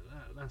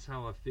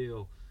I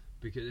feel,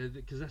 because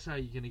that's how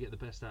you're going to get the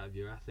best out of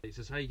your athletes.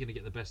 That's how you're going to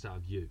get the best out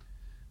of you.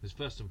 Because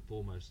first and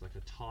foremost, like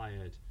a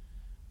tired,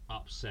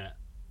 upset,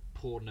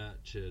 poor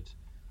nurtured,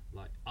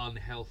 like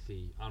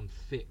unhealthy,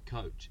 unfit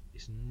coach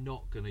is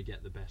not going to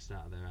get the best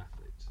out of their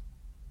athletes.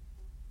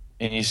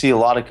 And you see a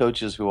lot of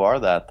coaches who are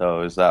that,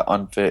 though, is that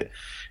unfit.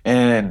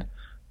 And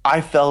I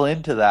fell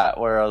into that,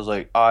 where I was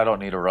like, oh, I don't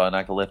need to run.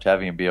 I can lift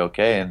heavy and be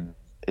okay. And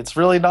it's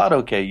really not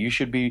okay. You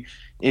should be,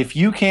 if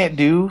you can't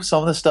do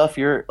some of the stuff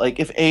you're, like,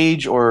 if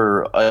age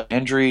or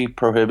injury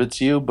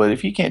prohibits you, but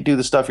if you can't do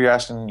the stuff you're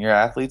asking your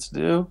athletes to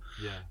do,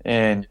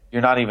 and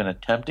you're not even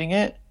attempting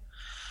it,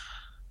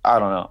 I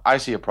don't know. I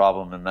see a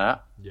problem in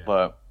that. Yeah,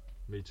 but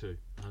me too.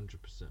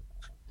 100%.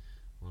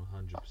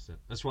 100%.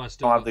 That's why I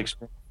still don't have the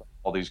experience with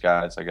all these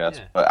guys, I guess.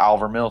 Yeah. But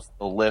Alvar Mills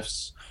still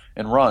lifts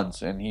and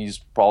runs, and he's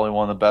probably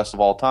one of the best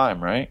of all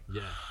time, right?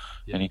 Yeah.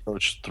 And he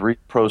coached 3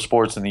 pro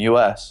sports in the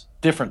U.S.,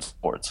 different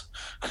sports.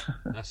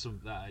 That's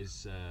some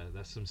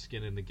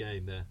skin in the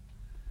game there.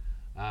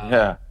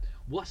 Yeah.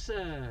 What's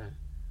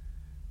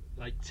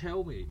like?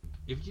 Tell me,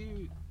 if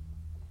you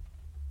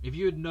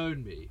had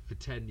known me for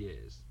 10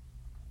 years,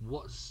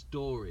 what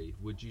story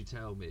would you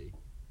tell me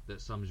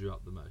that sums you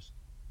up the most?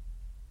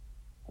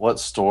 What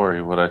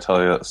story would I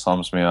tell you that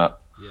sums me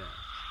up? Yeah.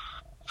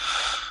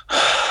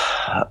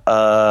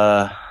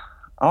 I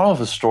don't know if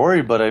a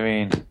story, but I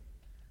mean,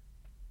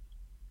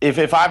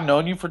 if I've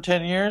known you for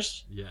 10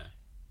 years,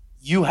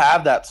 you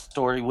have that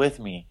story with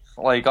me.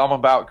 Like, I'm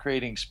about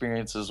creating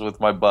experiences with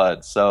my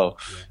buds, so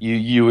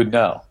you would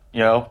know,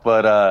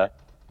 but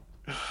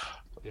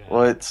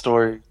what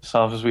story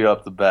sums me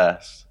up the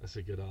best? That's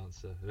a good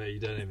answer. No, you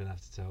don't even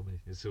have to tell me.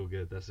 It's all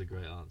good. That's a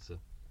great answer.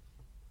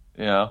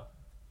 Yeah.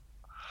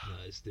 No,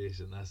 it's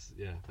decent.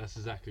 That's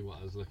exactly what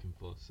I was looking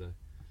for. So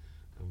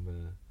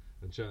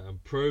I'm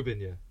probing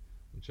you.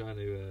 I'm trying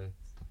to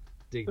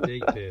dig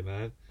deep here,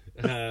 man.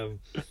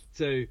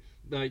 So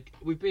like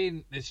we've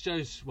been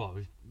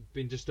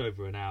just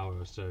over an hour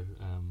or so.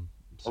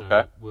 So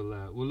okay.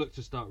 We'll look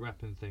to start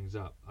wrapping things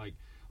up. Like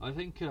I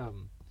think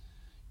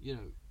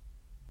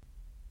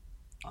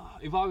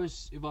if I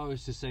was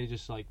to say,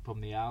 just like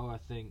from the hour, I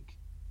think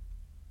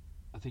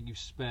you've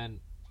spent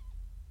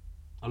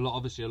a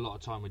lot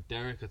of time with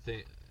Derek. I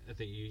think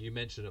you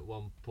mentioned at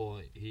one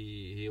point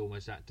he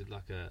almost acted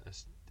like a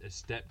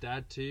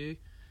stepdad to you.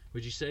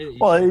 Would you say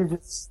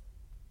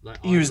that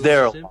he was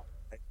there a lot.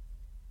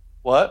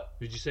 What?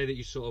 Would you say that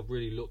you sort of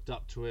really looked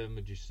up to him?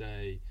 Would you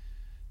say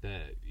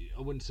that,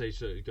 I wouldn't say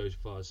so it goes as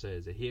far as say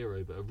as a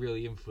hero, but a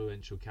really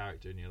influential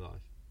character in your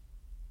life?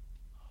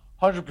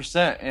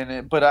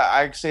 100%, but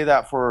I say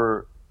that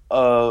for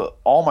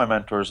all my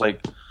mentors.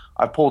 Like,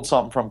 I pulled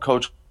something from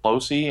Coach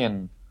Pelosi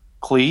and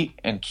Cleat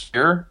and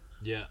Kier.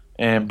 Yeah.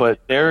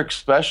 But Derek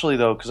especially,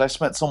 though, because I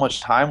spent so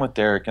much time with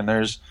Derek, and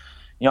I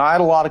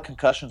had a lot of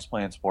concussions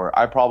playing sport.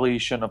 I probably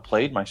shouldn't have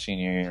played my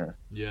senior year.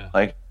 Yeah.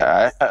 Like,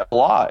 I had a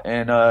lot,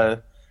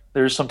 and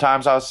there's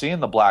sometimes I was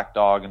seeing the black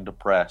dog and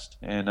depressed,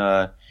 and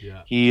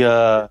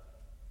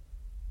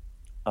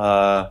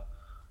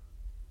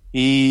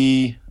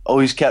he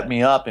always kept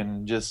me up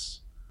and just,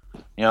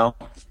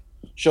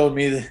 showed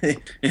me that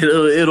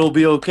it'll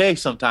be okay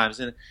sometimes.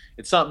 And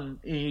it's something,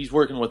 he's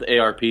working with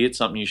ARP. It's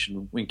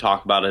something we can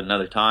talk about at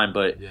another time,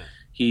 but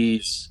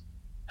he's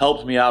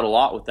helped me out a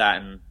lot with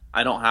that. And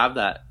I don't have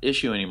that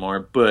issue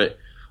anymore. But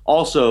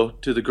also,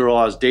 to the girl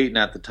I was dating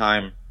at the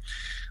time,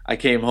 I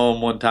came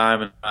home one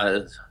time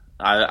and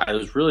I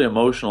was really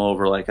emotional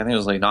over like I think it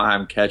was like not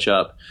having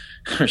ketchup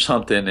or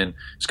something, and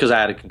it's because I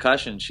had a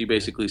concussion. She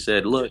basically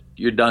said, "Look,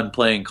 you're done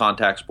playing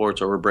contact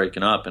sports, or we're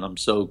breaking up." And I'm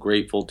so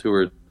grateful to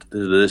her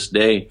to this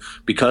day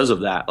because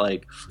of that.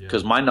 Like,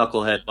 because my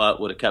knucklehead butt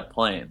would have kept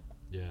playing.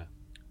 Yeah.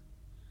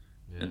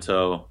 And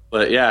so,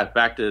 but yeah,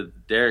 back to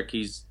Derek.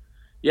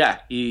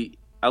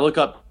 I look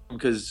up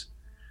because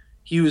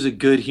he was a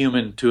good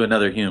human to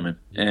another human,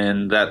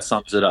 and that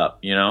sums it up,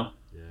 you know.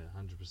 Yeah,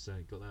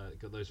 100%.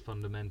 Got those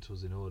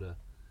fundamentals in order.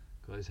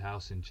 Got his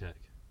house in check.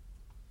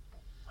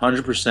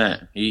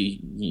 100%.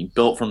 He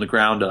built from the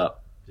ground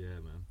up. Yeah,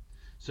 man.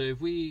 So if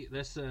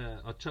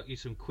I'll chuck you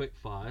some quick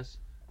fires.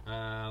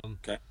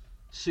 Okay.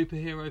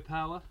 Superhero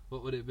power,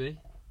 what would it be?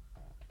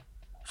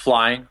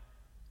 Flying.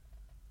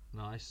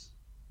 Nice.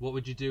 What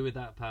would you do with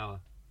that power?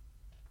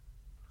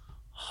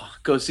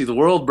 Go see the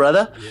world,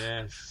 brother.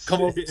 Yes.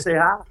 Come on, say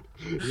hi.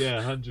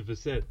 Yeah,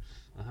 100%.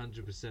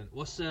 100%.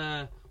 What's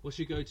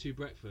your go-to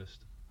breakfast?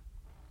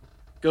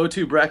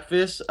 Go-to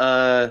breakfast.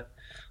 I'm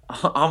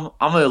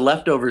a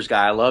leftovers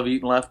guy. I love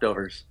eating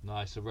leftovers.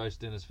 Nice. So roast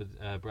dinners for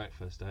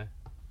breakfast, eh?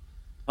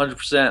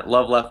 100%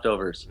 love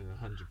leftovers.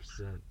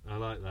 100%. I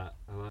like that.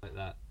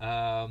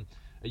 Are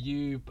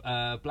you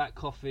black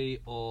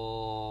coffee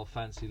or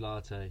fancy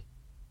latte?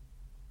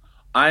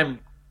 I'm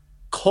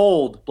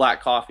cold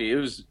black coffee. It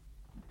was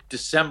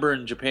December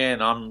in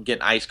Japan. I'm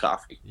getting iced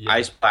coffee. Yeah.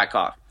 Iced black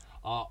coffee.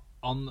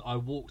 I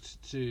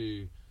walked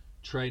to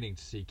training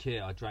to see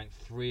Kit. I drank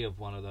 3 of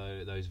one of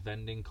those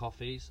vending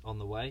coffees on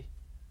the way,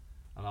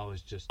 and I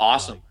was just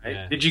awesome. like, Right?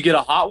 yeah. Did you get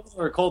a hot one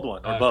or a cold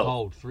one or both?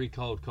 Cold. 3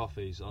 cold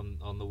coffees on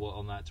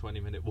that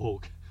 20-minute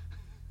walk.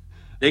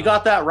 They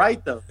got that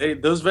right though.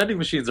 Those vending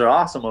machines are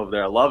awesome over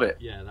there. I love it.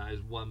 Yeah, that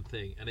is one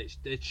thing, and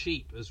they're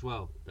cheap as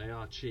well. They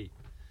are cheap.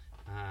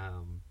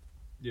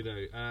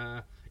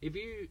 If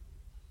you,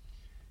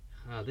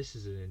 this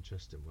is an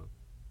interesting one.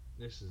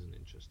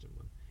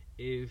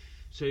 If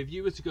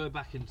you were to go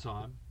back in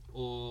time,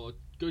 or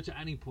go to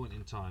any point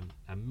in time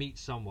and meet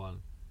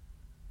someone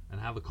and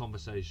have a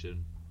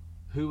conversation,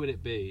 who would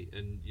it be,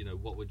 and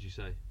what would you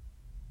say?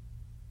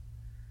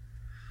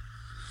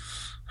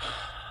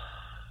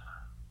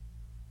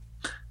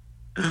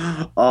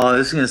 Oh,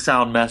 this is gonna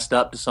sound messed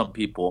up to some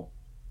people,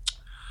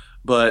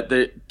 but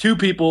the 2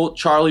 people,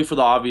 Charlie for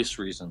the obvious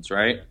reasons,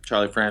 right?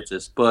 Charlie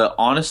Francis. But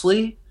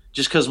honestly,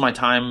 just because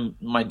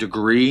my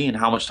degree, and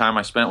how much time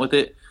I spent with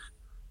it,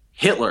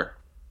 Hitler.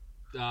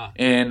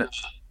 And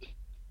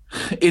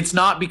it's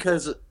not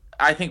because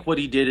I think what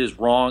he did is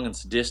wrong and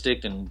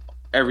sadistic and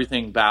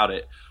everything about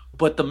it,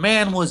 but the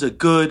man was a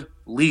good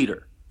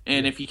leader.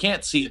 And if you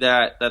can't see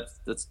that,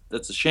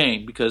 that's a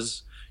shame,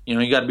 because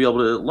you got to be able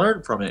to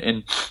learn from it.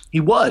 And he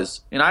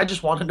was. And I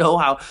just want to know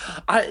how.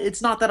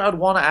 It's not that I'd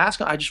want to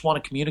ask him. I just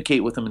want to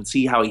communicate with him and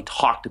see how he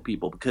talked to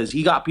people, because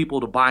he got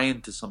people to buy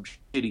into some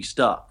shitty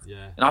stuff.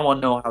 Yeah. And I want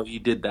to know how he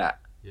did that.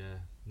 Yeah.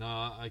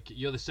 No,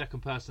 you're the second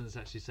person that's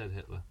actually said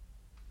Hitler.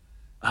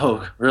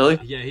 Oh, really?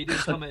 Yeah, he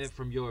didn't come at it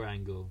from your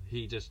angle.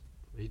 He just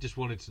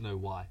wanted to know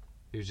why.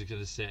 He was just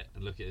going to sit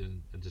and look at it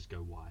and just go,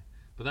 why?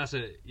 But that's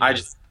a.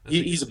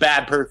 He's a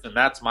bad person.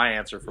 That's my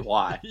answer for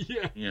why.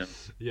 Yeah.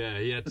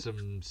 He had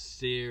some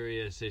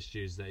serious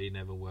issues that he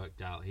never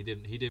worked out. He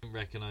didn't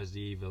recognize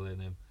the evil in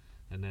him,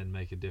 and then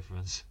make a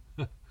difference.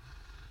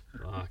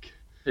 Fuck.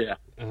 Yeah.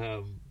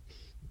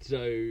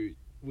 So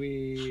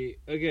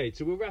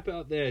we'll wrap it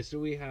up there. So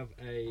we have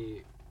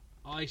a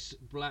ice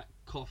black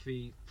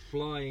coffee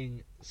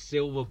flying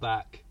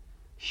silverback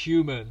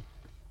human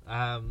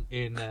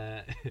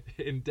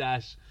in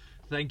Dash.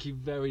 Thank you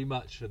very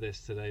much for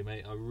this today,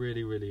 mate. I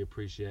really, really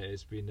appreciate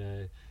it.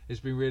 It's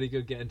been really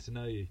good getting to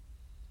know you.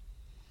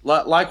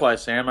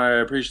 Likewise, Sam. I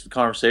appreciate the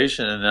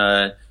conversation,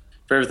 and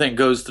if everything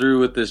goes through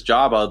with this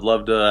job, I'd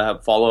love to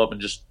have follow up and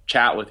just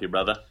chat with you,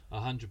 brother.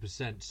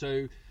 100%.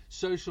 So,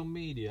 social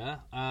media,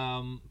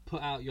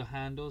 put out your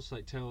handles.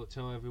 Like, tell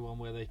everyone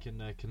where they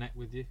can connect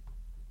with you.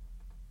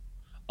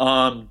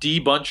 D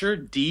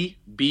Buncher,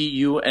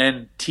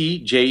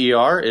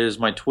 DBUNTJER is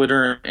my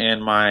Twitter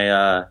and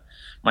my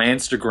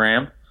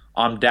Instagram.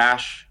 I'm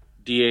Dash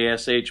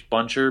DASH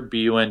Buncher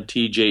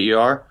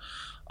BUNTJER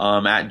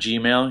at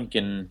Gmail. You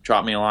can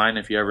drop me a line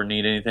if you ever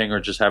need anything or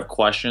just have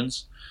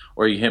questions,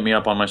 or you hit me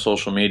up on my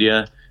social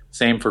media.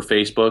 Same for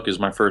Facebook, is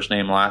my first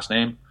name, last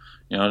name.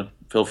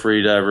 Feel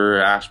free to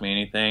ever ask me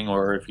anything,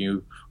 or if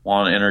you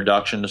want an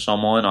introduction to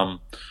someone,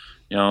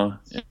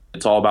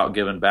 it's all about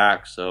giving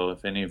back. So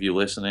if any of you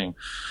listening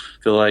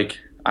feel like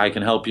I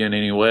can help you in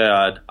any way,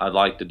 I'd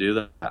like to do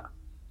that.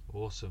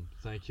 Awesome.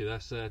 Thank you.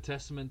 That's a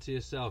testament to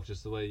yourself,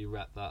 just the way you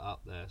wrap that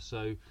up there.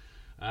 So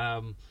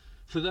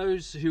for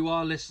those who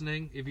are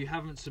listening, if you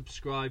haven't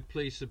subscribed,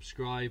 please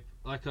subscribe.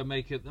 Like I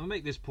make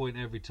this point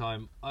every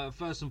time.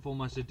 First and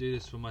foremost, I do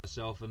this for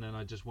myself, and then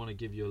I just want to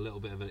give you a little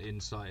bit of an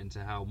insight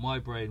into how my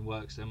brain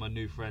works and my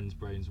new friends'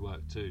 brains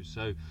work too.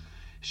 So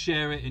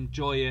share it,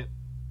 enjoy it,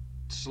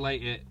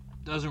 slate it.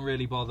 Doesn't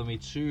really bother me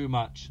too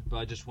much, but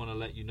I just want to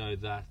let you know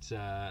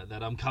that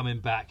I'm coming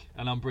back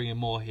and I'm bringing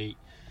more heat.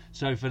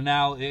 So for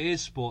now, it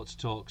is Sports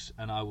Talks,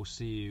 and I will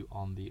see you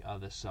on the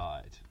other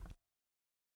side.